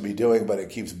supposed to be doing, but it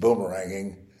keeps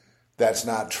boomeranging. That's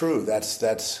not true.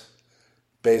 That's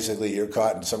basically you're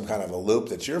caught in some kind of a loop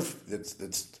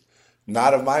that's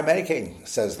not of my making,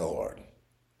 says the Lord.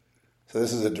 So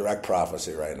this is a direct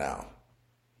prophecy right now.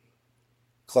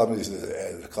 Clumsy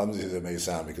as it may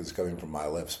sound because it's coming from my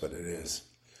lips, but it is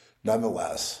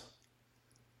nonetheless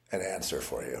an answer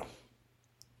for you.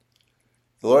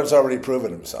 The Lord's already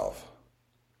proven himself.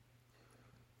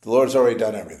 The Lord's already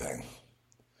done everything.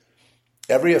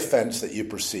 Every offense that you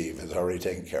perceive is already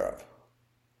taken care of.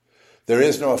 There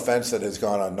is no offense that has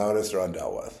gone unnoticed or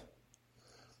undealt with.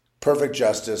 Perfect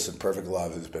justice and perfect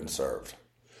love has been served.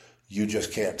 You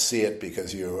just can't see it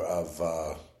because you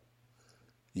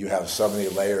have so many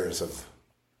layers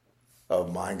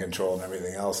of mind control and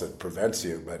everything else that prevents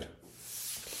you. But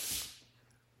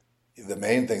the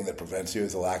main thing that prevents you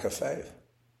is a lack of faith.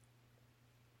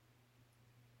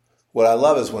 What I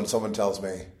love is when someone tells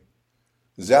me,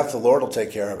 Zeph, the Lord will take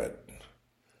care of it.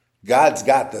 God's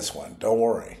got this one. Don't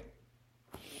worry.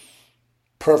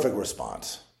 Perfect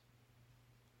response.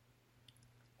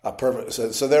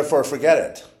 So therefore, forget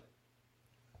it.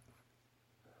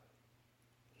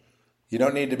 You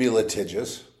don't need to be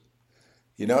litigious.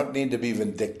 You don't need to be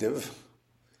vindictive.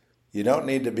 You don't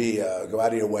need to be go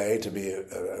out of your way to be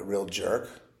a real jerk.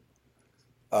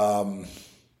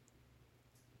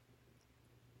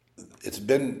 It's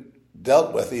been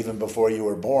dealt with even before you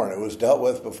were born. It was dealt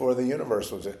with before the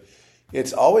universe was.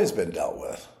 It's always been dealt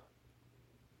with.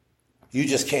 You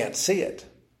just can't see it.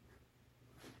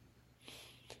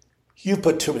 You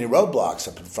put too many roadblocks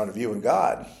up in front of you and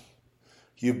God.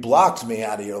 You blocked me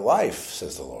out of your life,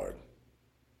 says the Lord.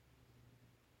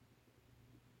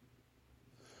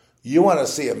 You want to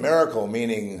see a miracle,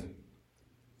 meaning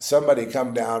somebody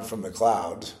come down from the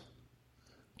clouds,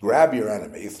 grab your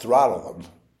enemy, throttle them,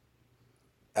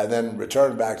 and then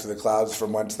return back to the clouds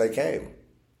from whence they came.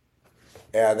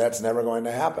 And that's never going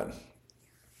to happen.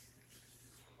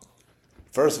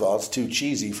 First of all, it's too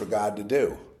cheesy for God to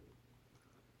do.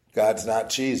 God's not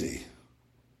cheesy.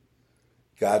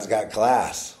 God's got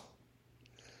class.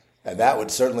 And that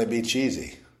would certainly be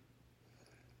cheesy.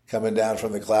 Coming down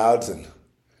from the clouds and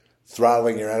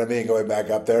throttling your enemy and going back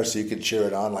up there so you can cheer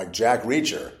it on like Jack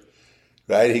Reacher.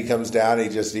 Right? He comes down,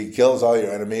 he kills all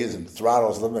your enemies and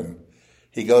throttles them, and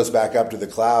he goes back up to the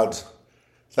clouds.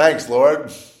 Thanks,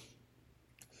 Lord.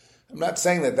 I'm not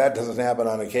saying that doesn't happen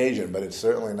on occasion, but it's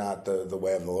certainly not the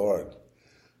way of the Lord.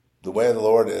 The way of the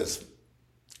Lord is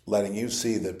letting you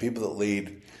see that people that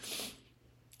lead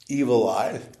evil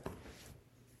lives,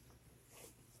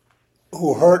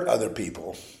 who hurt other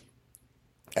people,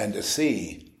 and to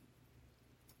see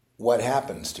what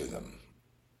happens to them.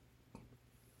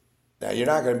 Now, you're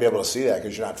not going to be able to see that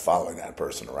because you're not following that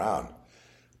person around.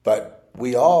 But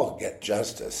we all get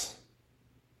justice.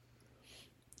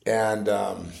 And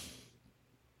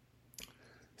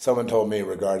someone told me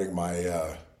regarding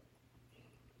my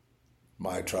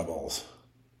troubles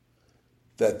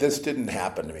that this didn't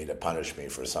happen to me to punish me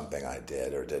for something I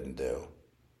did or didn't do.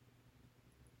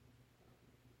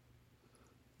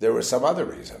 There was some other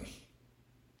reason.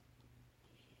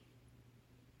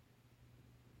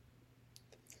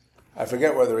 I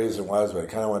forget what the reason was, but it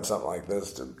kind of went something like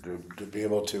this, to be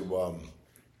able to,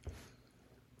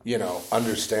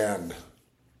 understand,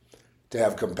 to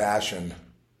have compassion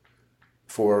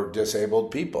for disabled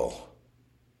people.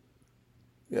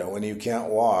 When you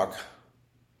can't walk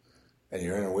and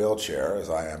you're in a wheelchair, as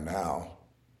I am now,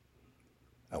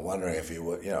 I'm wondering if you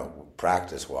would,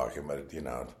 practice walking, but,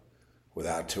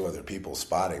 without two other people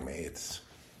spotting me, it's,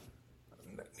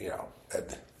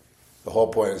 the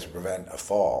whole point is to prevent a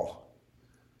fall.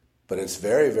 But it's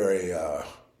very, very,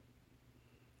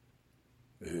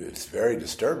 it's very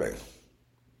disturbing.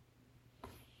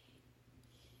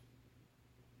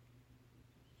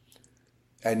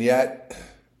 And yet,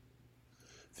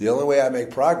 the only way I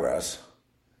make progress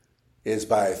is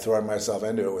by throwing myself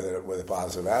into it with a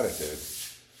positive attitude.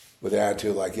 With an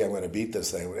attitude like, I'm going to beat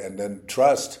this thing. And then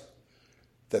trust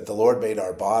that the Lord made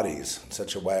our bodies in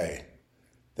such a way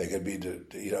they could be,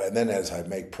 and then as I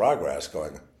make progress,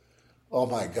 going, oh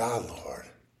my God, Lord,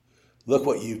 look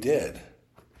what you did.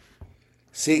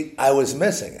 See, I was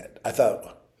missing it. I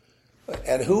thought,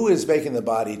 and who is making the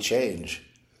body change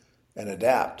and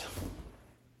adapt?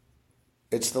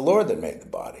 It's the Lord that made the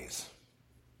bodies.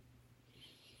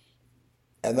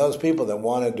 And those people that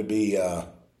wanted to be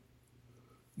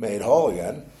made whole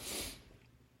again,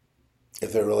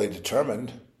 if they're really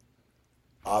determined,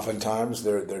 oftentimes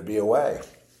there'd be a way,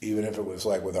 even if it was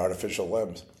like with artificial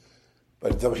limbs.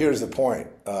 But here's the point.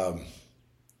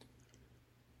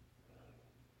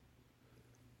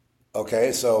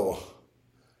 Okay, so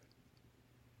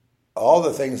all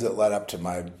the things that led up to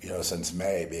my, since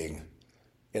May being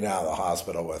in and out of the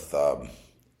hospital with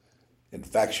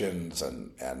infections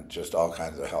and just all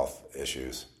kinds of health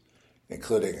issues,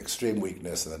 including extreme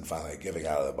weakness and then finally giving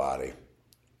out of the body.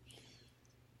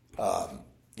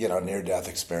 Near-death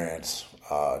experience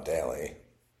daily.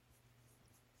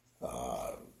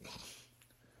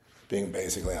 Being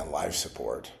basically on life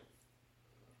support.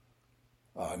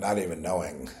 Not even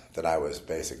knowing that I was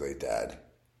basically dead.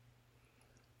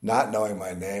 Not knowing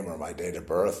my name or my date of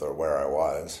birth or where I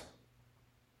was.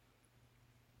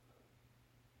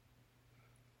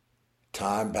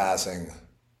 Time passing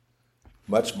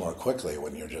much more quickly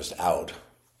when you're just out.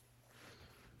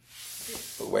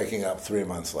 Waking up 3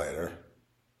 months later.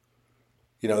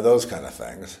 Those kind of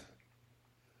things.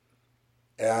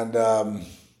 And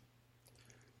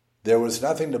there was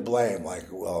nothing to blame, like,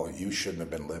 well, you shouldn't have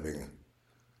been living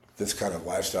this kind of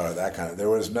lifestyle or that kind of. There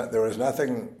was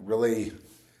nothing really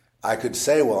I could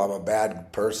say, well, I'm a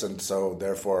bad person, so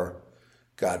therefore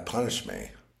God punished me.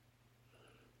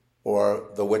 Or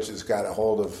the witches got a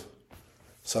hold of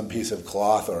some piece of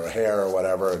cloth or a hair or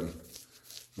whatever and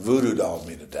voodoo dolled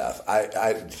me to death.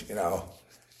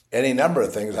 Any number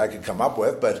of things I could come up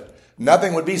with, but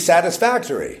nothing would be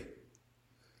satisfactory.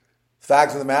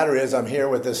 Fact of the matter is, I'm here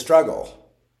with this struggle.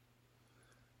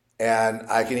 And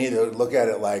I can either look at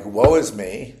it like, woe is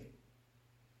me.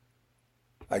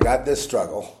 I got this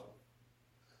struggle.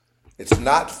 It's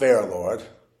not fair, Lord.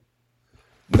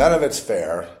 None of it's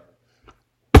fair.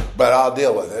 But I'll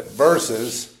deal with it.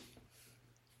 Versus,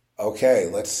 okay,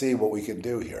 let's see what we can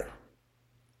do here.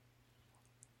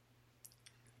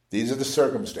 These are the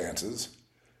circumstances.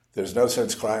 There's no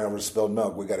sense crying over spilled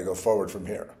milk. We got to go forward from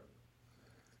here.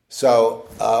 So,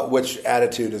 which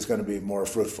attitude is going to be more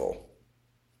fruitful?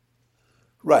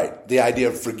 Right, the idea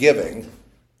of forgiving,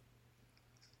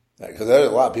 because there's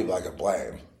a lot of people I could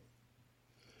blame.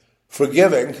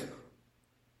 Forgiving,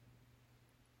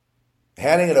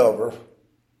 handing it over,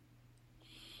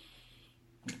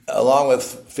 along with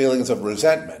feelings of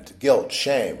resentment, guilt,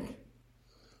 shame,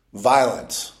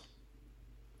 violence,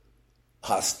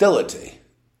 hostility,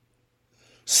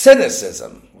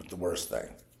 cynicism, which is the worst thing,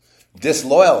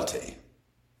 disloyalty,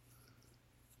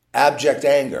 abject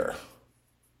anger,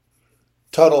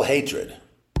 total hatred.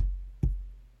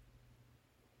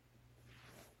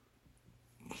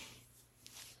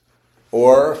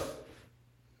 Or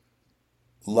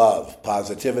love,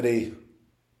 positivity,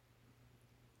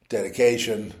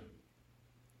 dedication.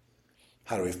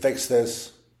 How do we fix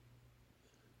this?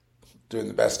 Doing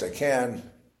the best I can.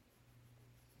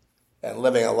 And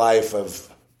living a life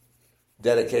of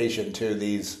dedication to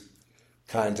these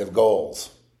kinds of goals.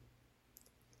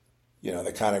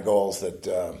 The kind of goals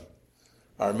that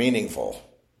are meaningful,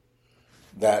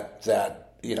 that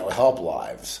help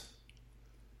lives,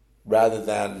 rather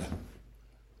than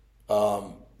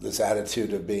this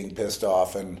attitude of being pissed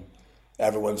off and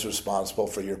everyone's responsible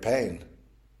for your pain.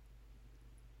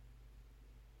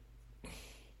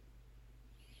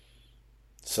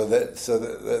 So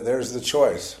there's the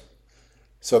choice.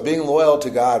 So being loyal to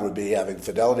God would be having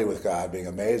fidelity with God, being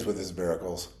amazed with His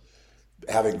miracles,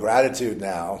 having gratitude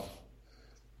now,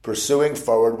 pursuing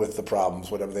forward with the problems,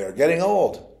 whatever they are. Getting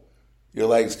old, your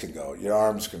legs can go, your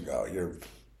arms can go,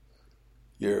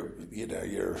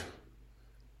 your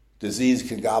disease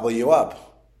can gobble you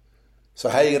up. So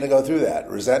how are you going to go through that?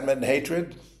 Resentment and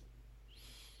hatred?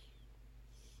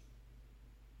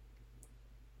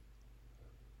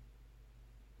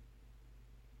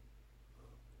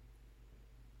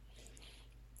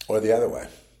 Or the other way?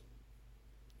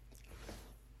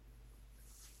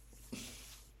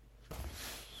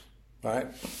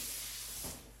 Right?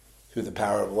 Through the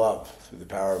power of love, through the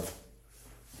power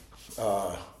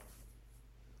of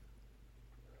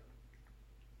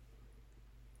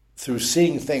through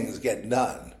seeing things get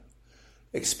done,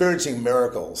 experiencing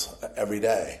miracles every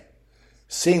day,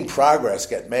 seeing progress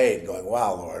get made, going,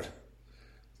 wow, Lord,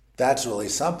 that's really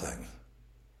something.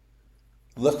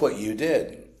 Look what you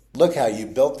did. Look how you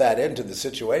built that into the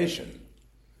situation.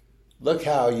 Look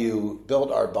how you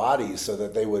built our bodies so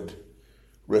that they would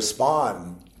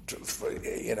respond,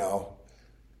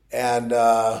 and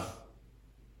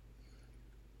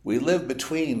we live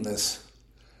between this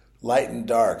light and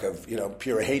dark of,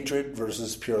 pure hatred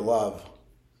versus pure love.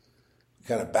 We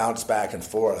kind of bounce back and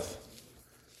forth.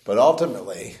 But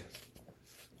ultimately,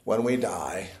 when we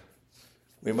die,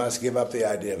 we must give up the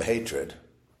idea of hatred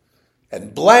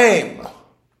and blame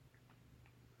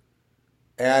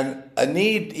and a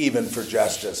need even for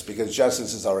justice, because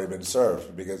justice has already been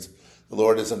served, because the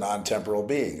Lord is a non-temporal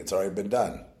being. It's already been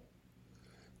done.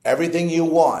 Everything you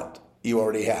want, you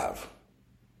already have.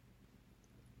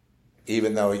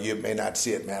 Even though you may not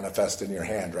see it manifest in your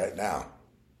hand right now.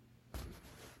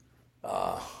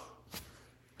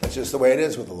 That's just the way it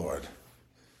is with the Lord.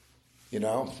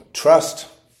 Trust,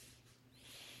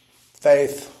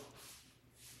 faith,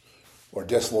 or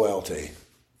disloyalty,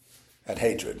 and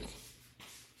hatred.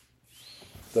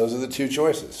 Those are the two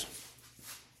choices.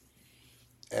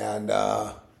 And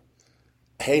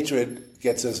hatred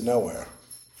gets us nowhere.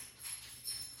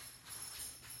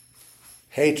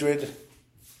 Hatred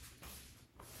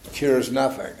cures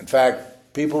nothing. In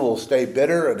fact, people will stay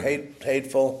bitter and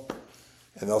hateful,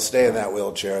 and they'll stay in that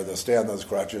wheelchair, they'll stay on those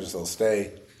crutches, they'll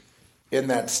stay in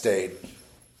that state,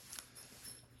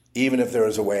 even if there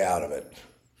is a way out of it.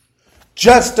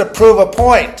 Just to prove a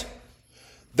point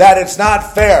that it's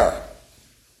not fair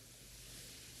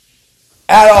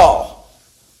at all.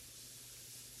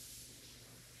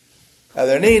 Now,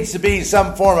 there needs to be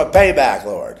some form of payback,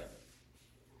 Lord.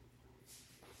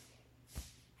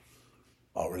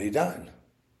 Already done.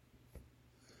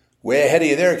 Way ahead of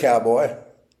you there, cowboy.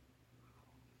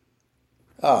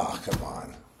 Oh, come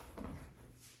on.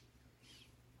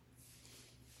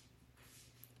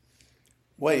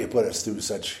 Why you put us through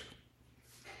such?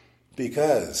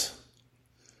 Because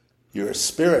you're a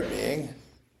spirit being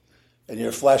and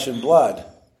you're flesh and blood.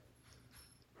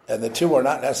 And the two are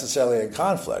not necessarily in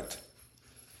conflict.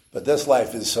 But this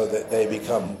life is so that they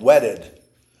become wedded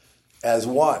as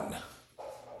one.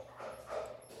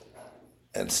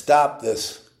 And stop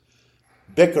this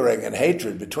bickering and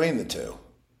hatred between the two.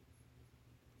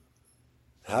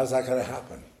 How's that going to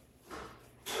happen?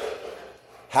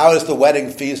 How is the wedding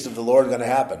feast of the Lord going to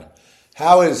happen?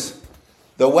 How is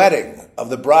the wedding of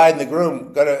the bride and the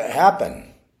groom going to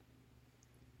happen?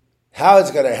 How is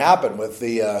it going to happen with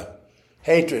the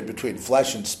hatred between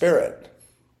flesh and spirit?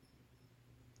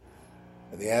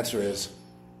 And the answer is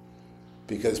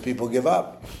because people give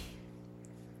up.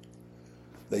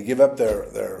 They give up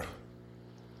their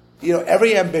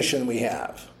every ambition we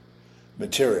have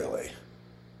materially,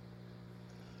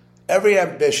 every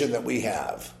ambition that we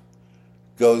have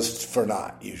goes for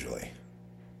naught usually.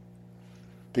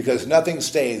 Because nothing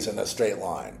stays in a straight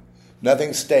line.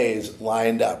 Nothing stays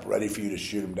lined up, ready for you to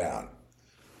shoot them down.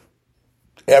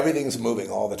 Everything's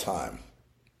moving all the time.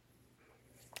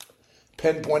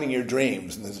 Pinpointing your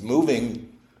dreams in this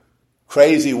moving,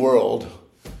 crazy world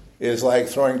is like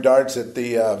throwing darts at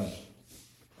the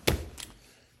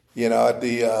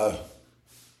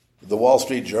Wall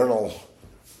Street Journal,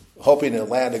 hoping to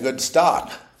land a good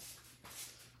stock.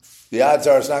 The odds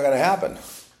are it's not going to happen.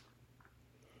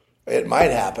 It might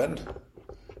happen.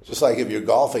 Just like if you're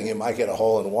golfing, you might get a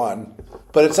hole in one.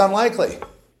 But it's unlikely.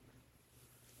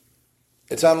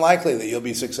 It's unlikely that you'll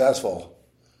be successful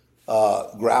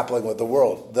grappling with the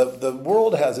world. The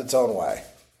world has its own way.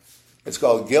 It's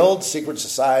called guilds, secret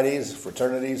societies,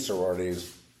 fraternities,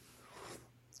 sororities,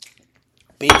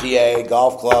 PTA,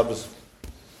 golf clubs,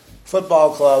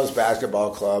 football clubs, basketball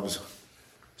clubs,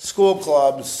 school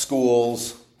clubs,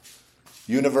 schools,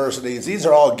 universities. These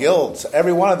are all guilds.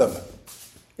 Every one of them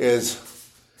is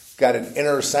got an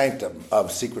inner sanctum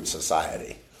of secret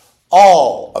society.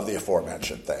 All of the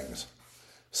aforementioned things.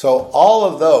 So all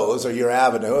of those are your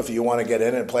avenue if you want to get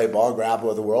in and play ball, grapple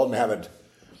with the world and have it,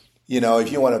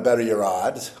 if you want to better your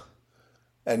odds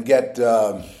and get,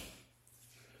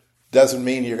 doesn't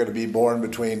mean you're going to be born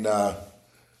between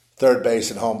third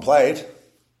base and home plate,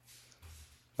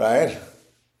 right?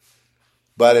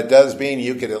 But it does mean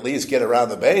you can at least get around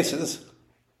the bases,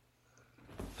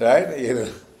 right?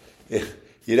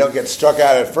 You don't get struck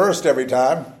out at first every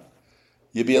time.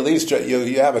 You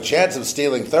have a chance of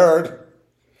stealing third,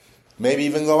 maybe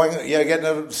even getting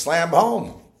a slam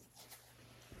home.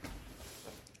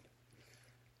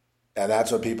 And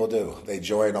that's what people do. They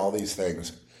join all these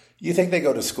things. You think they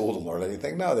go to school to learn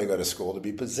anything? No, they go to school to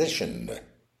be positioned.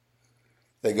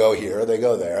 They go here, they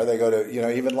go there, they go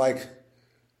to, even like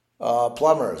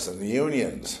plumbers and the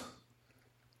unions.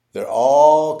 They're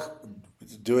all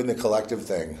doing the collective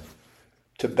thing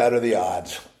to better the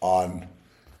odds on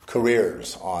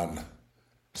careers, on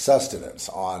sustenance,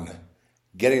 on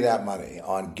getting that money,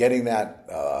 on getting that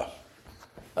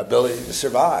ability to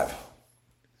survive.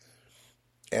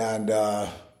 And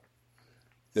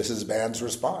this is man's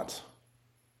response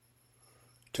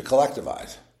to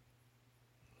collectivize.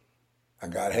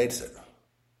 And God hates it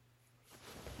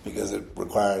because it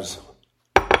requires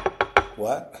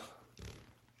what?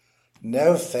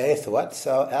 No faith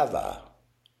whatsoever.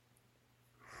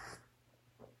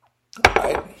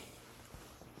 Right?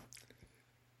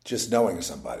 Just knowing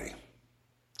somebody,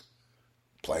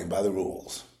 playing by the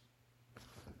rules,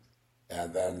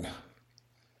 and then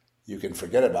you can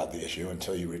forget about the issue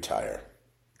until you retire.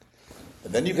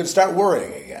 And then you can start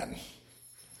worrying again.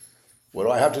 What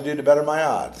do I have to do to better my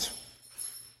odds?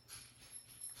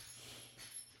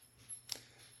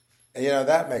 And,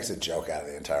 that makes a joke out of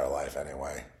the entire life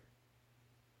anyway.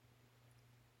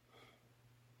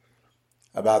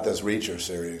 About this Reacher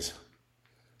series.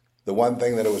 The one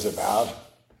thing that it was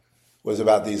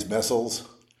about these missiles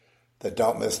that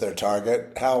don't miss their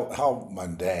target. How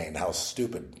mundane, how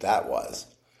stupid that was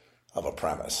of a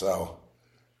premise. So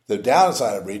the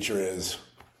downside of Reacher is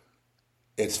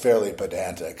it's fairly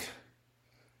pedantic,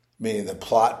 meaning the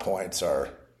plot points are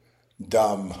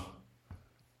dumb,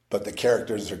 but the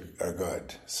characters are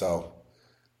good. So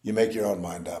you make your own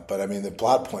mind up. But the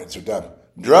plot points are dumb.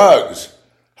 Drugs!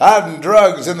 Hiding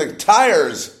drugs in the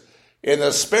tires, in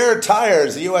the spare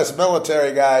tires. The U.S.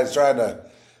 military guys trying to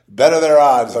better their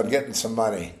odds on getting some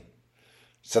money.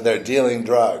 So they're dealing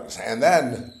drugs. And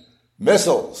then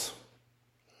missiles.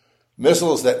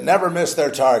 Missiles that never miss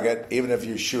their target, even if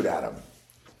you shoot at them.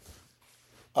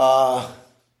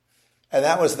 And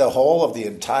that was the whole of the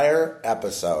entire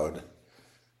episode.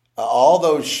 All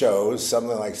those shows,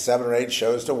 something like 7 or 8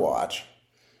 shows to watch,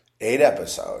 8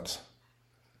 episodes,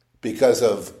 because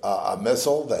of a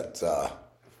missile that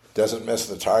doesn't miss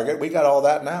the target. We got all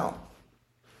that now.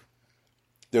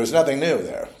 There was nothing new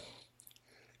there.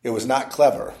 It was not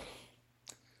clever.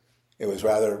 It was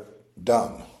rather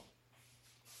dumb.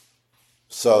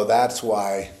 So that's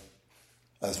why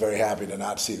I was very happy to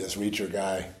not see this Reacher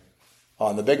guy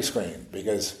on the big screen,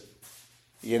 because,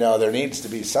 there needs to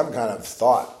be some kind of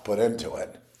thought put into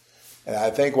it. And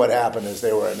I think what happened is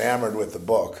they were enamored with the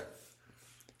book,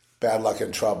 Bad Luck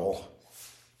and Trouble.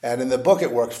 And in the book,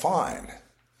 it worked fine.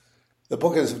 The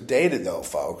book is dated, though,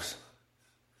 folks.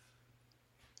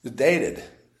 It's dated.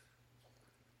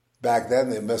 Back then,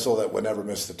 the missile that would never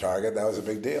miss the target, that was a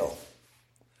big deal.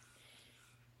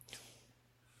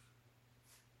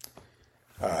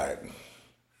 All right.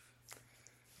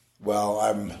 Well,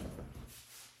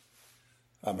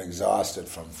 I'm exhausted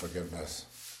from forgiveness.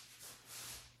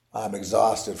 I'm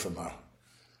exhausted from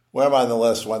where am I on the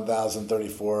list?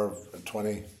 1,034, 20.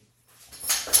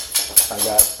 I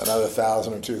got another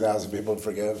 1,000 or 2,000 people to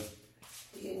forgive.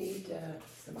 Do you need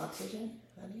some oxygen,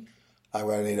 honey? I'm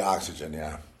going to need oxygen,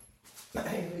 yeah.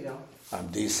 Here we go. I'm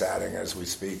desatting as we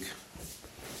speak.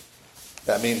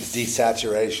 That means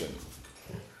desaturation.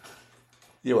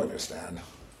 You understand.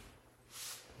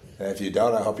 And if you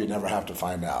don't, I hope you never have to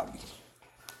find out.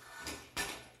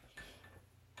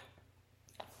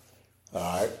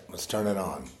 All right, let's turn it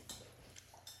on.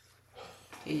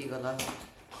 Here you go, love.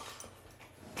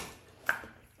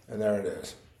 And there it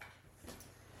is.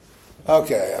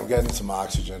 Okay, I'm getting some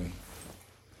oxygen.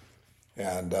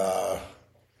 And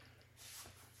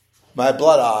my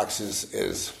blood ox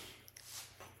is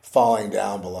falling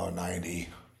down below 90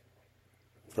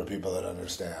 for people that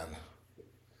understand.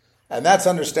 And that's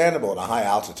understandable in a high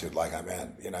altitude like I'm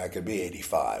in. It could be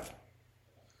 85.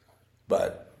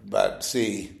 But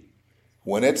see,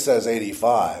 when it says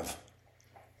 85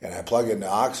 and I plug into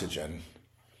oxygen,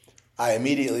 I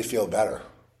immediately feel better.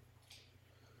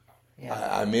 Yeah.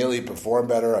 I immediately perform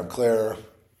better. I'm clearer.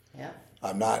 Yeah.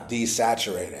 I'm not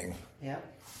desaturating. Yeah.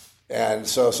 And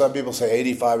so some people say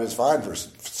 85 is fine for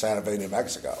Santa Fe, New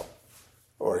Mexico,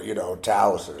 or,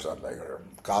 Taos or something, or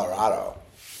Colorado.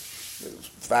 The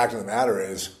fact of the matter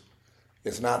is,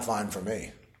 it's not fine for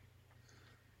me.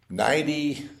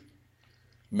 90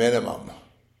 minimum.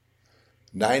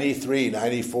 93,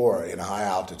 94 in a high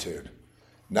altitude.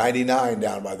 99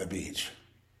 down by the beach.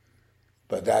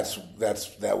 But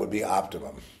that would be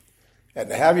optimum. And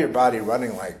to have your body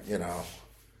running like,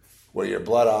 where your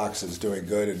blood ox is doing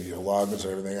good and your lungs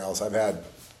and everything else. I've had,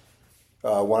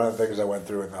 one of the things I went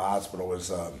through in the hospital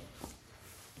was a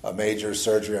major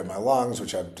surgery on my lungs,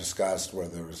 which I've discussed, where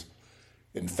there was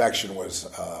infection was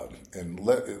in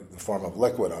the form of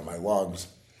liquid on my lungs.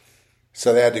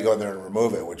 So they had to go in there and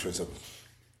remove it, which was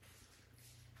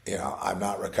I'm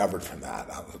not recovered from that.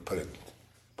 I'll put it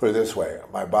this way.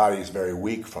 My body is very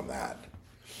weak from that.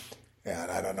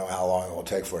 And I don't know how long it will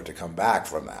take for it to come back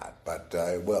from that, but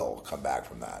it will come back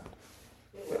from that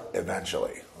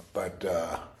eventually. But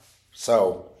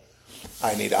so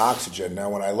I need oxygen.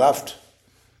 Now, when I left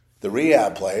the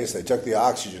rehab place, they took the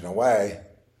oxygen away,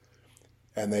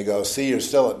 and they go, see, you're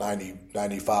still at 90,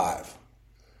 95.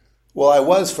 Well, I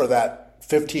was for that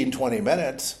 15, 20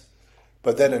 minutes,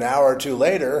 but then an hour or two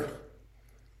later,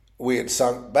 we had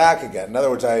sunk back again. In other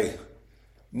words, I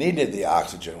needed the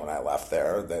oxygen when I left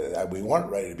there. We weren't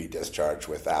ready to be discharged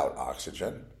without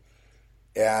oxygen,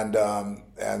 and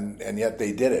yet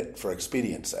they did it for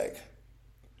expedience sake.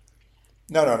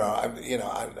 No.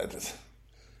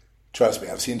 Trust me,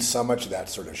 I've seen so much of that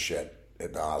sort of shit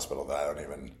in the hospital that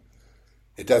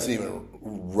it doesn't even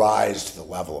rise to the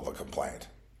level of a complaint.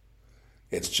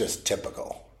 It's just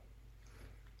typical.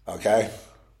 Okay?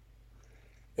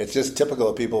 It's just typical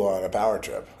of people who are on a power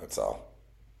trip, that's all.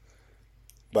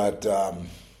 But,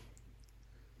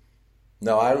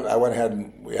 no, I went ahead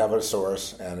and we have a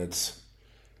source, and it's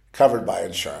covered by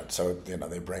insurance. So,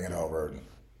 they bring it over in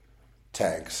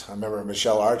tanks. I remember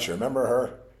Michelle Archer. Remember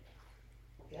her?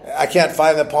 Yeah. I can't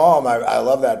find the poem. I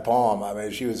love that poem. I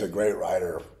mean, she was a great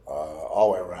writer all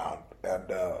the way around.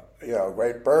 And, a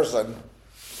great person.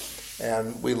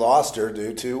 And we lost her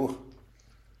due to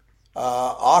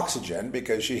oxygen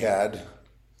because she had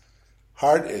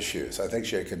heart issues. I think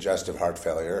she had congestive heart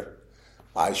failure.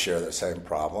 I share the same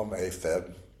problem,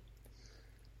 AFib,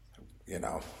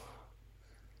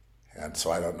 And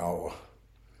so I don't know.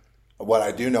 What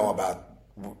I do know about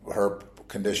her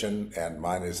condition and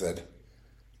mine is that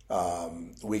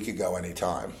we could go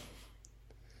anytime.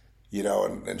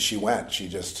 And she went. She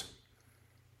just,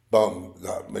 boom,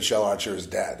 Michelle Archer is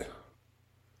dead.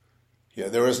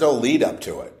 There was no lead up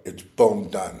to it. It's boom,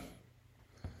 done.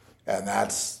 And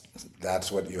that's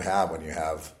what you have when you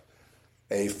have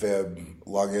AFib,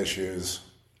 lung issues,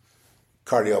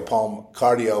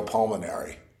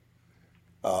 cardiopulmonary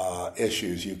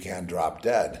issues. You can drop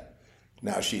dead.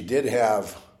 Now, she did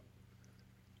have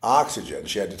oxygen.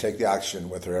 She had to take the oxygen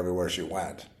with her everywhere she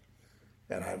went.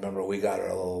 And I remember we got her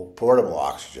a little portable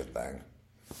oxygen thing.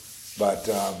 But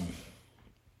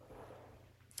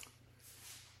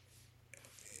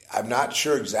I'm not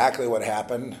sure exactly what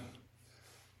happened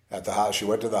at the house. She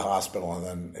went to the hospital and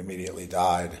then immediately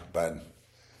died. But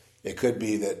it could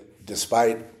be that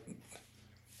despite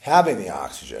having the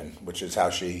oxygen, which is how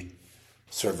she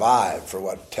survived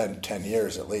for 10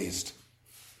 years at least,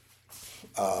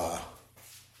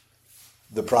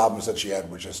 the problems that she had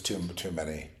were just too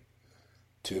many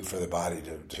for the body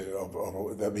to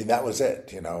over. I mean, that was it.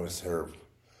 It was her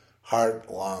heart,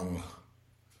 lung.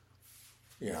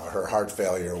 Her heart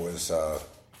failure was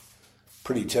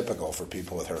pretty typical for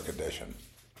people with her condition,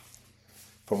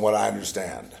 from what I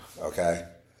understand. Okay,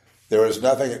 there was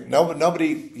nothing.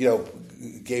 Nobody,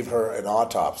 gave her an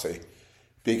autopsy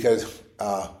because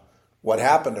what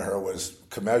happened to her was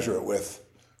commensurate with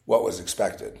what was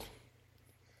expected.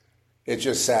 It's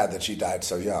just sad that she died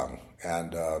so young,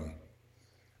 and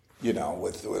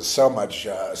with so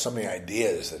many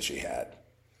ideas that she had,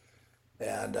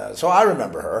 and so I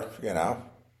remember her,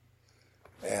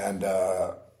 and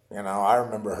I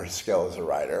remember her skill as a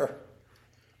writer,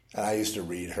 and I used to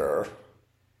read her,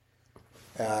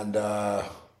 and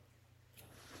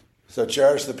so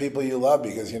cherish the people you love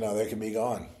because they can be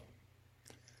gone.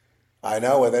 I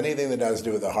know with anything that has to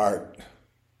do with the heart,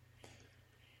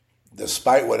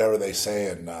 despite whatever they say,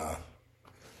 and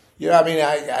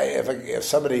if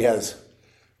somebody has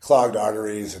clogged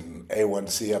arteries and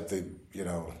A1C up the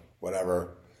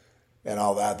whatever and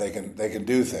all that, they can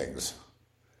do things.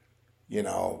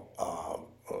 It's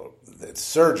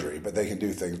surgery, but they can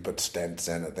do things, put stents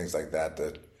in and things like that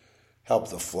to help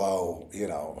the flow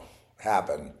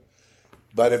happen.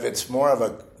 But if it's more of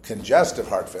a congestive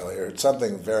heart failure, it's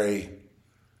something very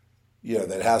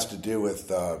that has to do with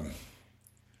the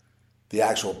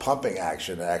actual pumping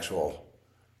action,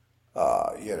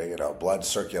 blood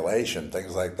circulation,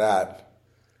 things like that.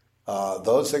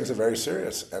 Those things are very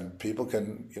serious, and people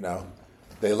can,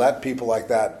 they let people like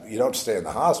that. You don't stay in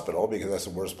the hospital because that's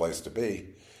the worst place to be.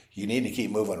 You need to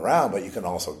keep moving around, but you can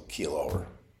also keel over.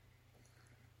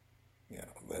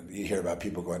 You hear about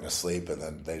people going to sleep and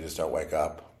then they just don't wake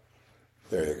up.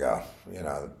 There you go.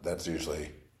 That's usually,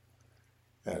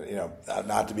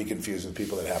 not to be confused with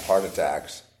people that have heart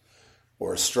attacks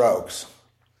or strokes.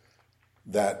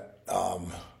 That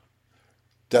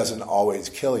doesn't always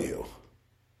kill you.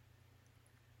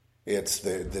 It's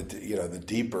the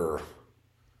deeper.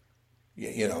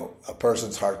 A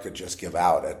person's heart could just give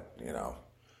out at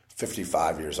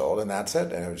 55 years old, and that's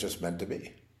it, and it was just meant to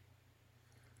be.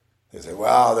 They say,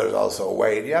 well, there's also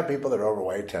weight. Yeah, people that are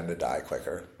overweight tend to die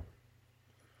quicker.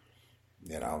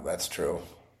 That's true.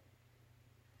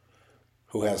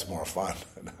 Who has more fun?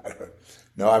 I don't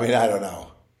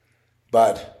know.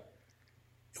 But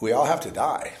we all have to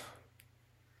die.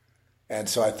 And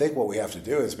so I think what we have to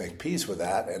do is make peace with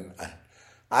that. And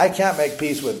I can't make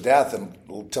peace with death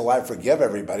until I forgive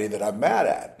everybody that I'm mad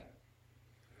at.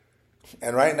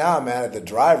 And right now I'm mad at the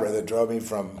driver that drove me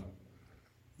from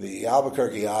the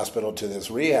Albuquerque hospital to this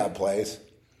rehab place.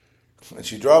 And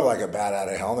she drove like a bat out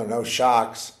of hell. There are no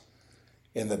shocks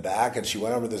in the back. And she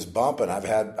went over this bump, and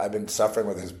I've been suffering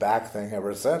with this back thing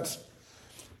ever since.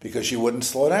 because she wouldn't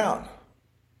slow down.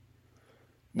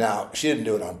 Now, she didn't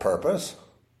do it on purpose.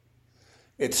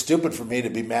 It's stupid for me to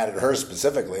be mad at her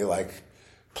specifically, like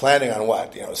planning on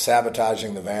what?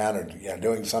 Sabotaging the van or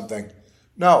doing something.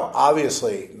 No,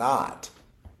 obviously not.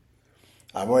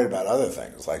 I'm worried about other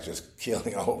things, like just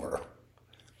keeling over.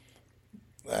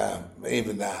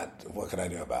 Even that, what can I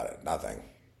do about it? Nothing.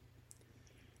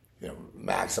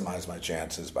 Maximize my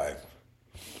chances by,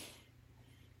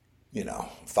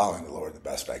 following the Lord the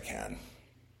best I can.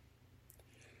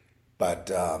 But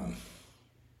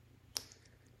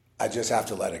I just have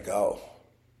to let it go.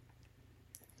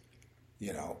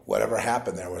 Whatever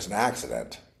happened there was an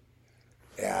accident,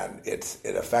 and it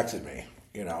affected me,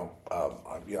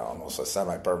 almost a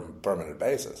semi-permanent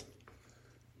basis.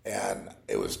 And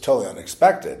it was totally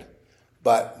unexpected,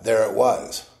 but there it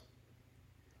was.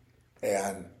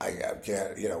 And I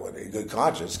can't, with a good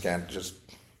conscience, can't just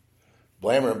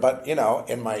blame her. But, in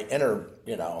my inner,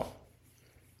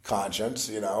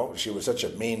 conscience, she was such a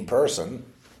mean person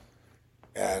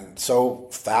and so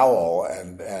foul.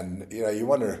 And you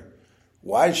wonder,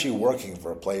 why is she working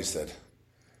for a place that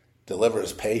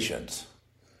delivers patients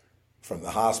from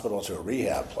the hospital to a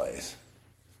rehab place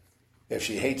if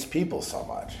she hates people so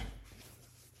much?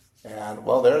 And,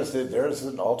 well, there's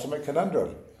an ultimate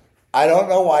conundrum. I don't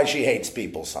know why she hates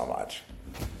people so much,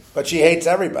 but she hates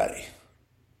everybody,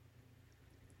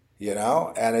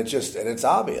 and it's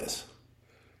obvious.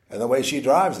 And the way she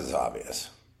drives is obvious.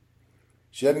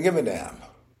 She doesn't give a damn.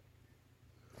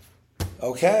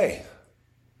 Okay.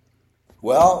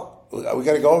 Well, are we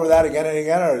going to go over that again and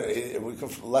again, or we can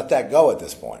let that go at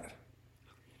this point?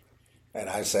 And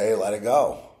I say, let it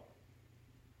go.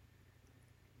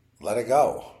 Let it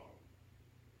go.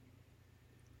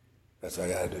 That's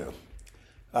what I got to do.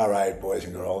 All right, boys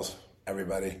and girls,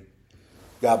 everybody.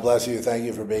 God bless you. Thank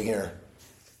you for being here.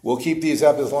 We'll keep these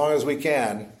up as long as we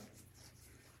can.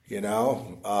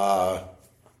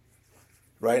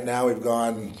 Right now we've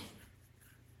gone,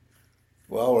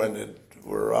 well,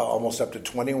 we're almost up to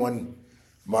 21,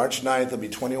 March 9th will be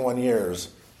 21 years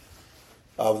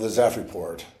of the Zeph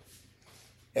Report.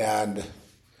 And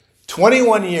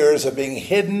 21 years of being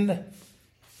hidden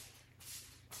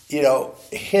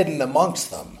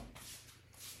amongst them,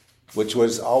 which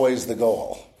was always the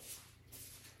goal.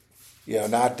 We're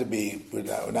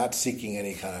not seeking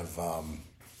any kind of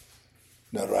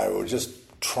notoriety. We're just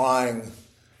trying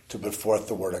to put forth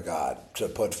the Word of God, to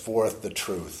put forth the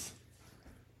truth,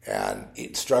 and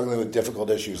struggling with difficult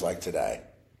issues like today.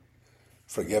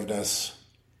 Forgiveness,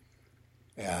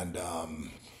 and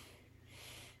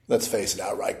let's face it,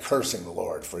 outright cursing the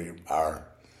Lord for our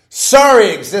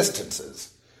sorry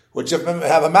existences, which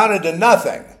have amounted to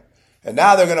nothing. And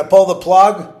now they're going to pull the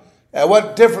plug. And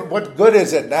what good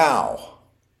is it now?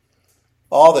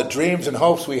 All the dreams and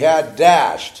hopes we had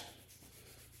dashed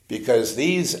because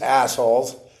these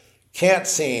assholes can't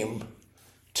seem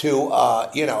to,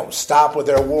 stop with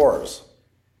their wars.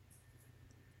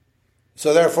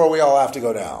 So therefore, we all have to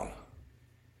go down.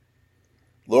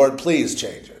 Lord, please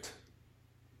change it.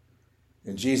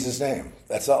 In Jesus' name.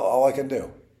 That's all I can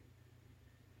do.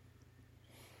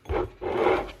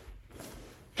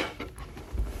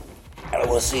 And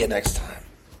we'll see you next time.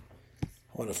 I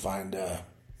want to find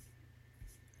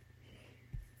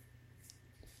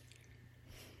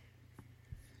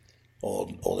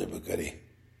oldie but goodie.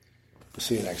 We'll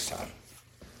see you next time.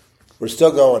 We're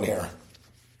still going here.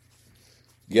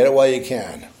 Get it while you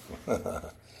can.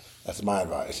 That's my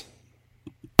advice.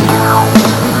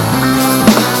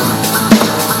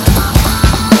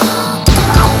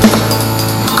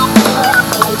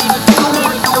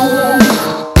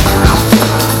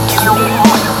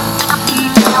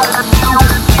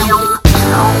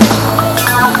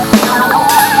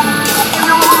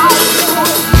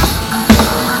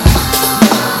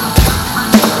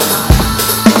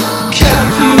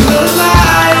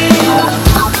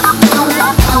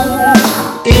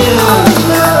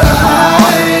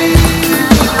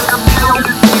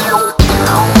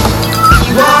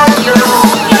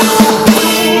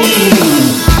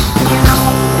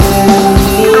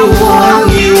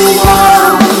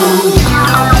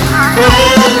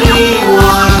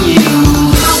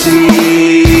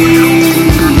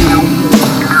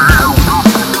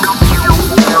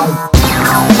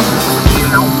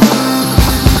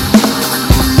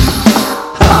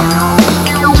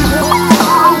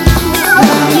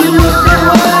 You look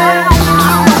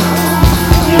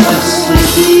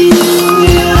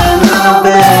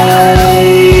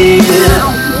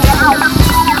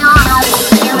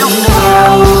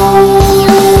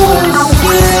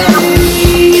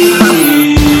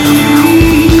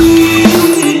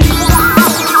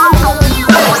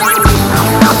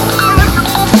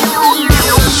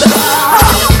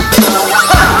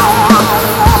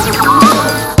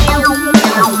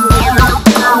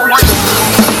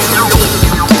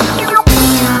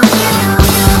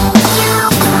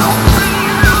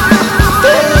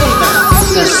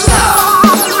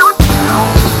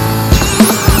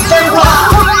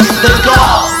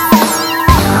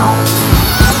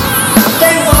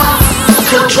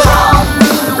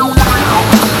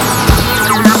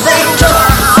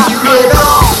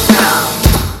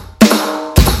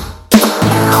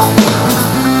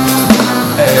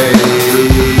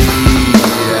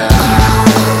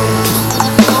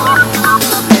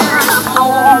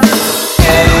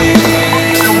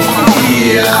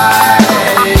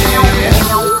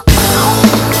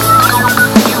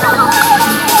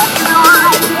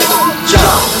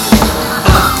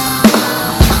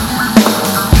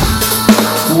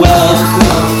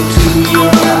Welcome to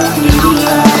your new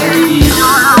life.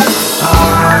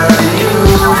 Are you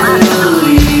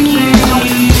believing?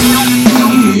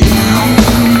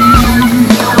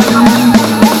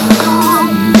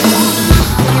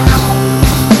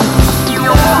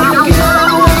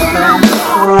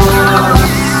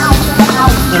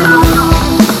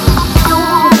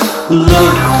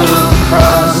 Look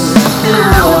across the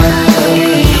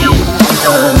way,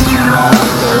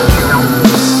 another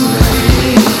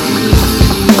slave.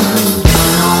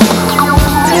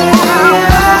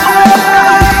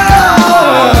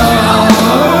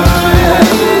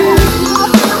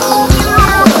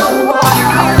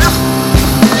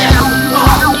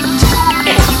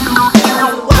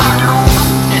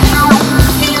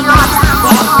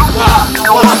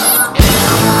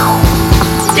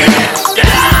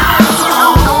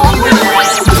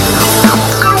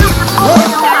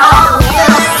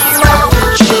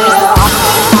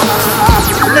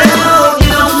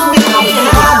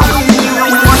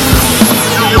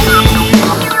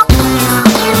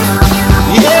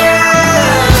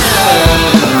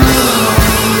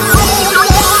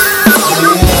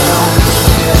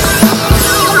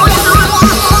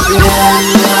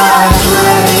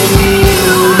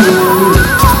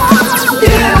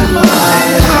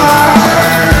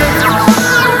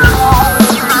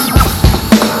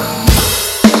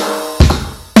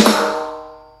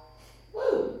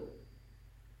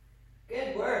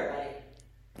 Good word,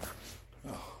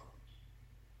 buddy.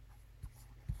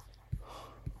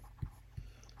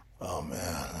 Oh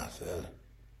man, that's it.